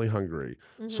because I'm really hungry.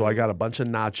 So I got a bunch of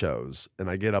nachos, and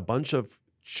I get a bunch of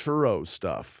churro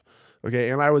stuff. Okay,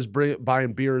 and I was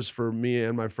buying beers for me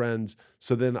and my friends.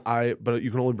 So then but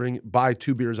you can only buy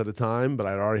 2 beers at a time. But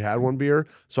I'd already had 1 beer,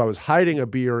 so I was hiding a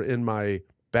beer in my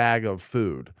bag of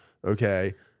food.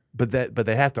 Okay, but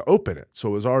they have to open it, so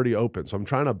it was already open. So I'm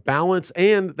trying to balance,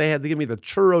 and they had to give me the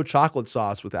churro chocolate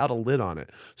sauce without a lid on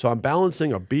it. So I'm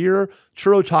balancing a beer,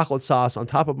 churro chocolate sauce on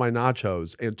top of my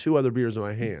nachos, and 2 other beers in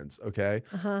my hands. Okay,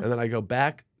 and then I go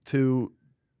back to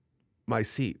my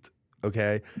seat.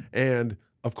 Okay, and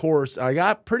of course, I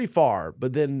got pretty far,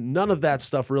 but then none of that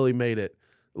stuff really made it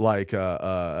like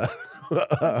without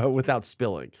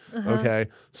spilling. Okay,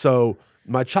 so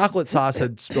my chocolate sauce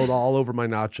had spilled all over my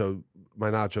nacho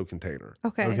container.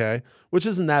 Okay, which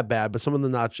isn't that bad, but some of the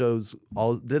nachos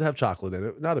all did have chocolate in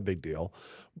it. Not a big deal.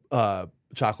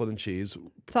 Chocolate and cheese.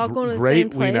 It's all going to the great same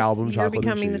place. Ween album. You're chocolate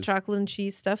becoming and the cheese. chocolate and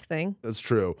cheese stuff thing. That's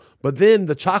true. But then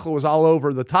the chocolate was all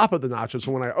over the top of the nachos.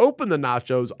 So when I opened the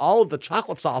nachos, all of the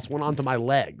chocolate sauce went onto my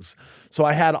legs. So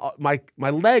I had my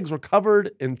legs were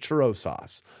covered in churro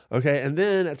sauce. Okay, and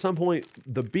then at some point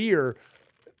the beer,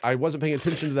 I wasn't paying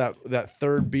attention to that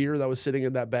third beer that was sitting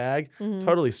in that bag.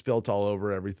 Totally spilt all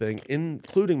over everything,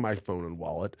 including my phone and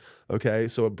wallet. Okay,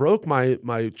 so it broke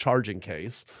my charging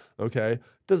case. Okay,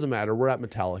 doesn't matter. We're at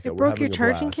Metallica. It We're broke having your a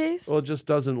charging blast. case? Well, it just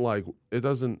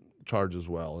doesn't charge as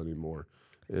well anymore,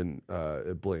 and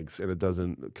it blinks, and it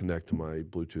doesn't connect to my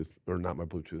Bluetooth, or not my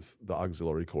Bluetooth, the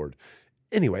auxiliary cord.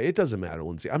 Anyway, it doesn't matter,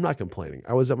 Lindsay. I'm not complaining.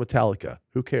 I was at Metallica.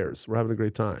 Who cares? We're having a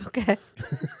great time. Okay.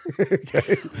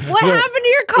 Okay. What happened to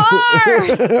your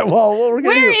car? Well,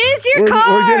 Where is your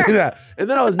car? We're getting that. And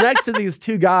then I was next to these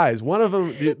 2 guys. One of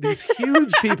them, these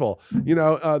huge people. You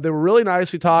know, they were really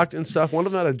nice. We talked and stuff. One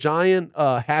of them had a giant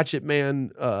Hatchet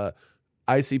Man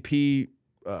ICP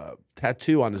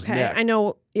tattoo on his neck. I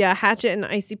know. Yeah, Hatchet and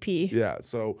ICP. Yeah,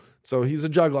 so he's a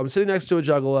juggalo. I'm sitting next to a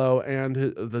juggalo and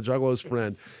the juggalo's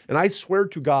friend. And I swear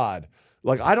to God,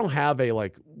 like, I don't have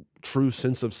a true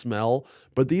sense of smell,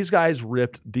 but these guys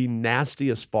ripped the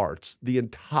nastiest farts the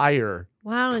entire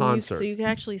concert. So you can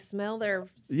actually smell their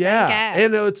Yeah, gas.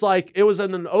 and it's like it was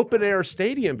in an open air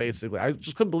stadium. Basically, I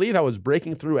just couldn't believe how it was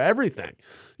breaking through everything.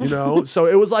 You know, so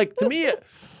it was like, to me,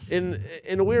 in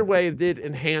a weird way, it did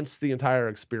enhance the entire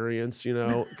experience. You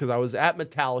know, because I was at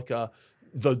Metallica,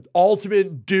 the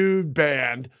ultimate dude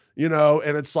band. You know,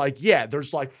 and it's like, yeah,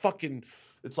 there's like fucking.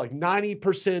 It's like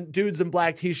 90% dudes in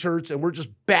black t-shirts, and we're just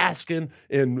basking,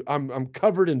 and I'm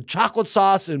covered in chocolate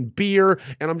sauce and beer,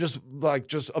 and I'm just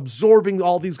absorbing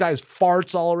all these guys'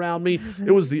 farts all around me. It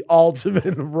was the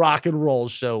ultimate rock and roll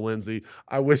show, Lindsay.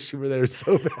 I wish you were there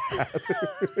so bad.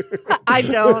 I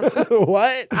don't.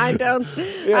 What? I don't.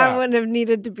 Yeah. I wouldn't have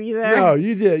needed to be there. No,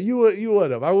 you did. You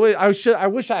would have. I wish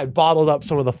I had bottled up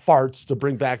some of the farts to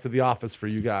bring back to the office for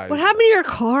you guys. What happened to your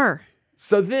car?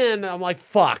 So then I'm like,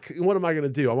 fuck, what am I going to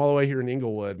do? I'm all the way here in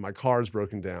Inglewood. My car's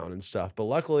broken down and stuff. But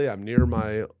luckily, I'm near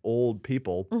my old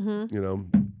people, you know,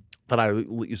 that I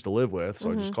used to live with.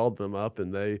 So I just called them up,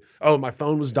 and my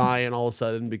phone was dying all of a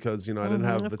sudden because, you know, I didn't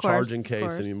have the charging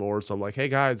case anymore. So I'm like, hey,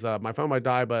 guys, my phone might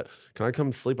die, but can I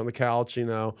come sleep on the couch, you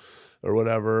know? Or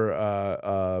whatever,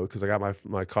 because I got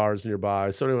my cars nearby.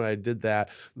 So anyway, I did that.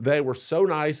 They were so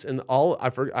nice, and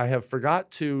I have forgot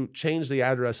to change the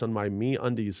address on my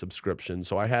MeUndies subscription.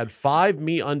 So I had 5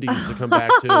 MeUndies to come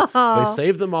back to. They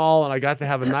saved them all, and I got to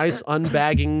have a nice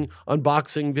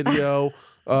unboxing video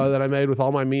that I made with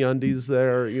all my MeUndies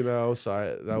there. You know,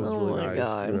 so that was really nice.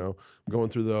 God. You know, I'm going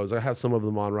through those. I have some of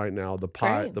them on right now. There's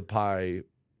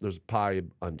pie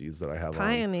undies that I have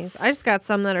Pie on. undies. I just got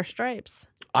some that are stripes.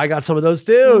 I got some of those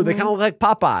too. They kind of look like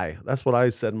Popeye. That's what I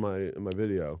said in my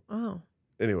video. Oh.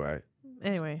 Anyway,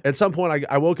 At some point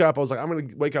I woke up. I was like, I'm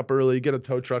gonna wake up early, get a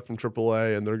tow truck from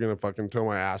AAA, and they're gonna fucking tow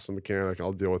my ass to the mechanic.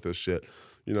 I'll deal with this shit,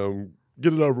 you know,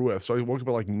 get it over with. So I woke up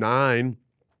at like 9,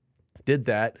 did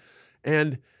that,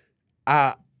 and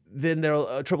then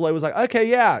AAA was like, okay,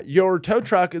 yeah, your tow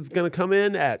truck is gonna come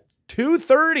in at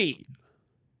 2:30.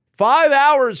 5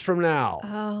 hours from now.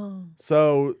 Oh.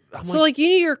 So like you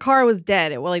knew your car was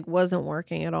dead. It wasn't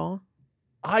working at all.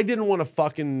 I didn't want to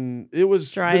fucking. It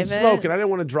was been smoking. I didn't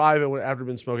want to drive it after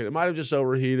been smoking. It might have just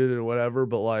overheated and whatever.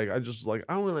 But I just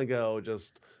I want to go.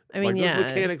 Just there's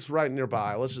mechanics right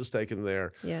nearby. Let's just take him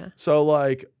there. Yeah. So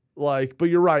but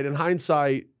you're right. In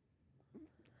hindsight,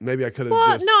 maybe I could have.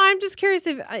 Well, no, I'm just curious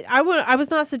if I was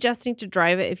not suggesting to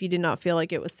drive it if you did not feel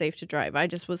like it was safe to drive. I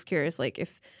just was curious,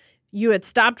 if you had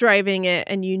stopped driving it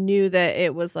and you knew that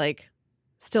it was like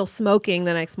still smoking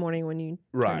the next morning when you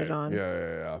turned it on.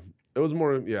 Yeah. It was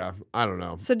more, I don't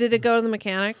know. So did it go to the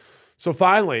mechanic? So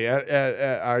finally,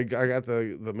 I got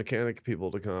the mechanic people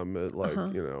to come at like,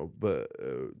 but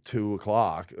 2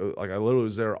 o'clock. Like I literally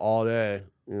was there all day,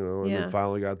 and then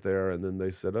finally got there. And then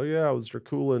they said, oh, yeah, it was your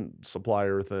coolant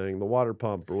supplier thing, the water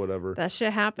pump or whatever. That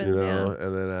shit happens,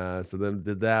 And then, so then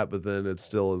did that, but then it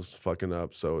still is fucking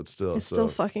up. So it's still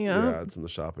fucking up? Yeah, it's in the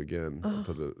shop again. I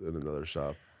put it in another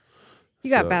shop. You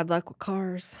got bad luck with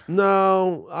cars.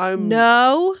 No,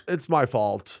 No? It's my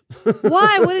fault.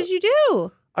 Why? What did you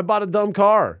do? I bought a dumb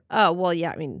car. Oh, well,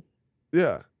 yeah, I mean.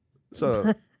 Yeah.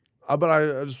 So, but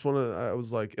I just want to, I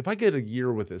was like, if I get a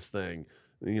year with this thing,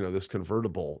 this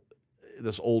convertible,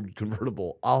 this old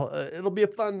convertible, it'll be a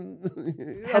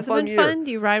fun, Has it been year. fun?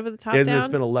 Do you ride with the top and down? It's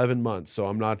been 11 months, so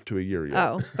I'm not to a year yet.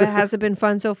 Oh, but has it been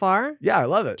fun so far? Yeah, I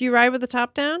love it. Do you ride with the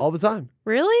top down? All the time.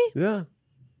 Really? Yeah.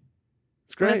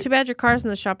 It's great. Well, too bad your car's in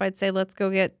the shop. I'd say let's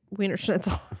go get Wiener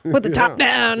Schnitzel with the top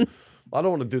down. I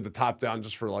don't want to do the top down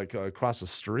just for like across the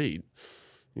street,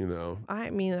 I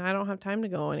mean, I don't have time to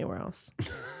go anywhere else.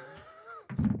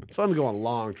 It's fun to go on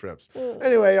long trips.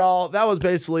 Anyway, y'all, that was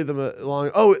basically the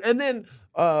long. Oh, and then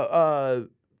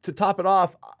to top it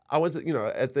off, I went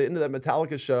to at the end of that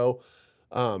Metallica show.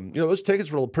 Those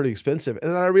tickets were pretty expensive,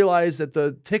 and then I realized that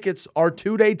the tickets are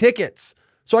 2-day tickets.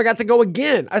 So I got to go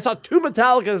again. I saw 2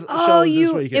 Metallica shows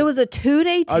this weekend. It was a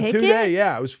 2-day ticket? A 2-day,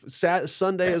 yeah. It was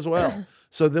Sunday as well.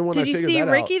 So then when Did you see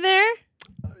Ricky there?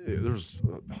 There was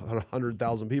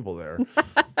 100,000 people there.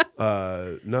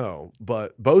 No,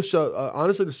 but both shows.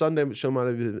 Honestly, the Sunday show might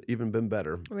have even been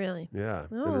better. Really? Yeah.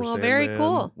 Oh, well, very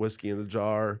cool. Whiskey in the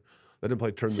Jar. They didn't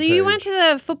play Turn the So Page. you went to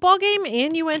the football game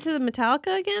and you went to the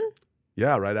Metallica again?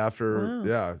 Yeah, right after. Wow.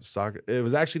 Yeah, soccer. It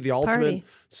was actually the ultimate Party.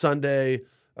 Sunday.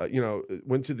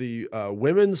 Went to the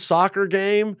women's soccer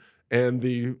game and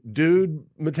the dude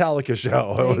Metallica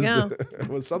show. There you go. It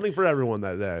was something for everyone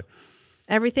that day.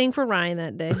 Everything for Ryan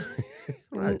that day.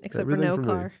 Right. Except Everything for no for me.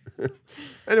 car.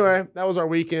 Anyway, that was our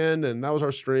weekend and that was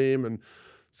our stream. And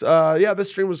this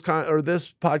stream was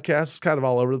this podcast is kind of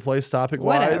all over the place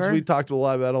topic-wise. Whatever. We talked a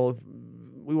lot about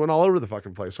we went all over the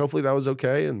fucking place. Hopefully that was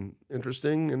okay and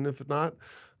interesting. And if not,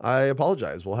 I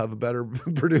apologize. We'll have a better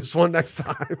produced one next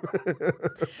time.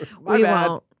 We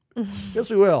won't. Yes,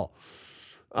 we will.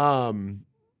 And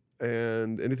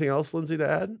anything else, Lindsay, to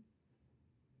add?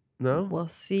 No? We'll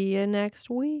see you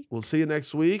next week. We'll see you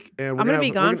next week. And I'm going to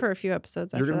be gone for a few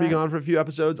episodes You're after going to be that. gone for a few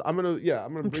episodes.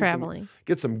 I'm traveling.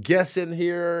 Get some guests in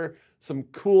here, some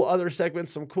cool other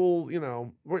segments, some cool,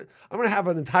 I'm going to have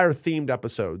an entire themed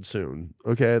episode soon.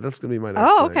 Okay? That's going to be my next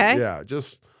thing. Okay. Yeah,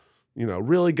 just,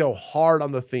 really go hard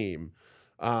on the theme.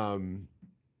 So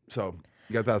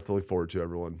you got that to look forward to,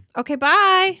 everyone. Okay,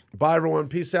 bye. Bye, everyone.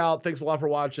 Peace out. Thanks a lot for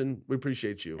watching. We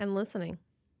appreciate you. And listening.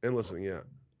 And listening, yeah.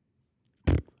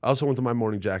 I also went to my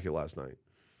morning jacket last night.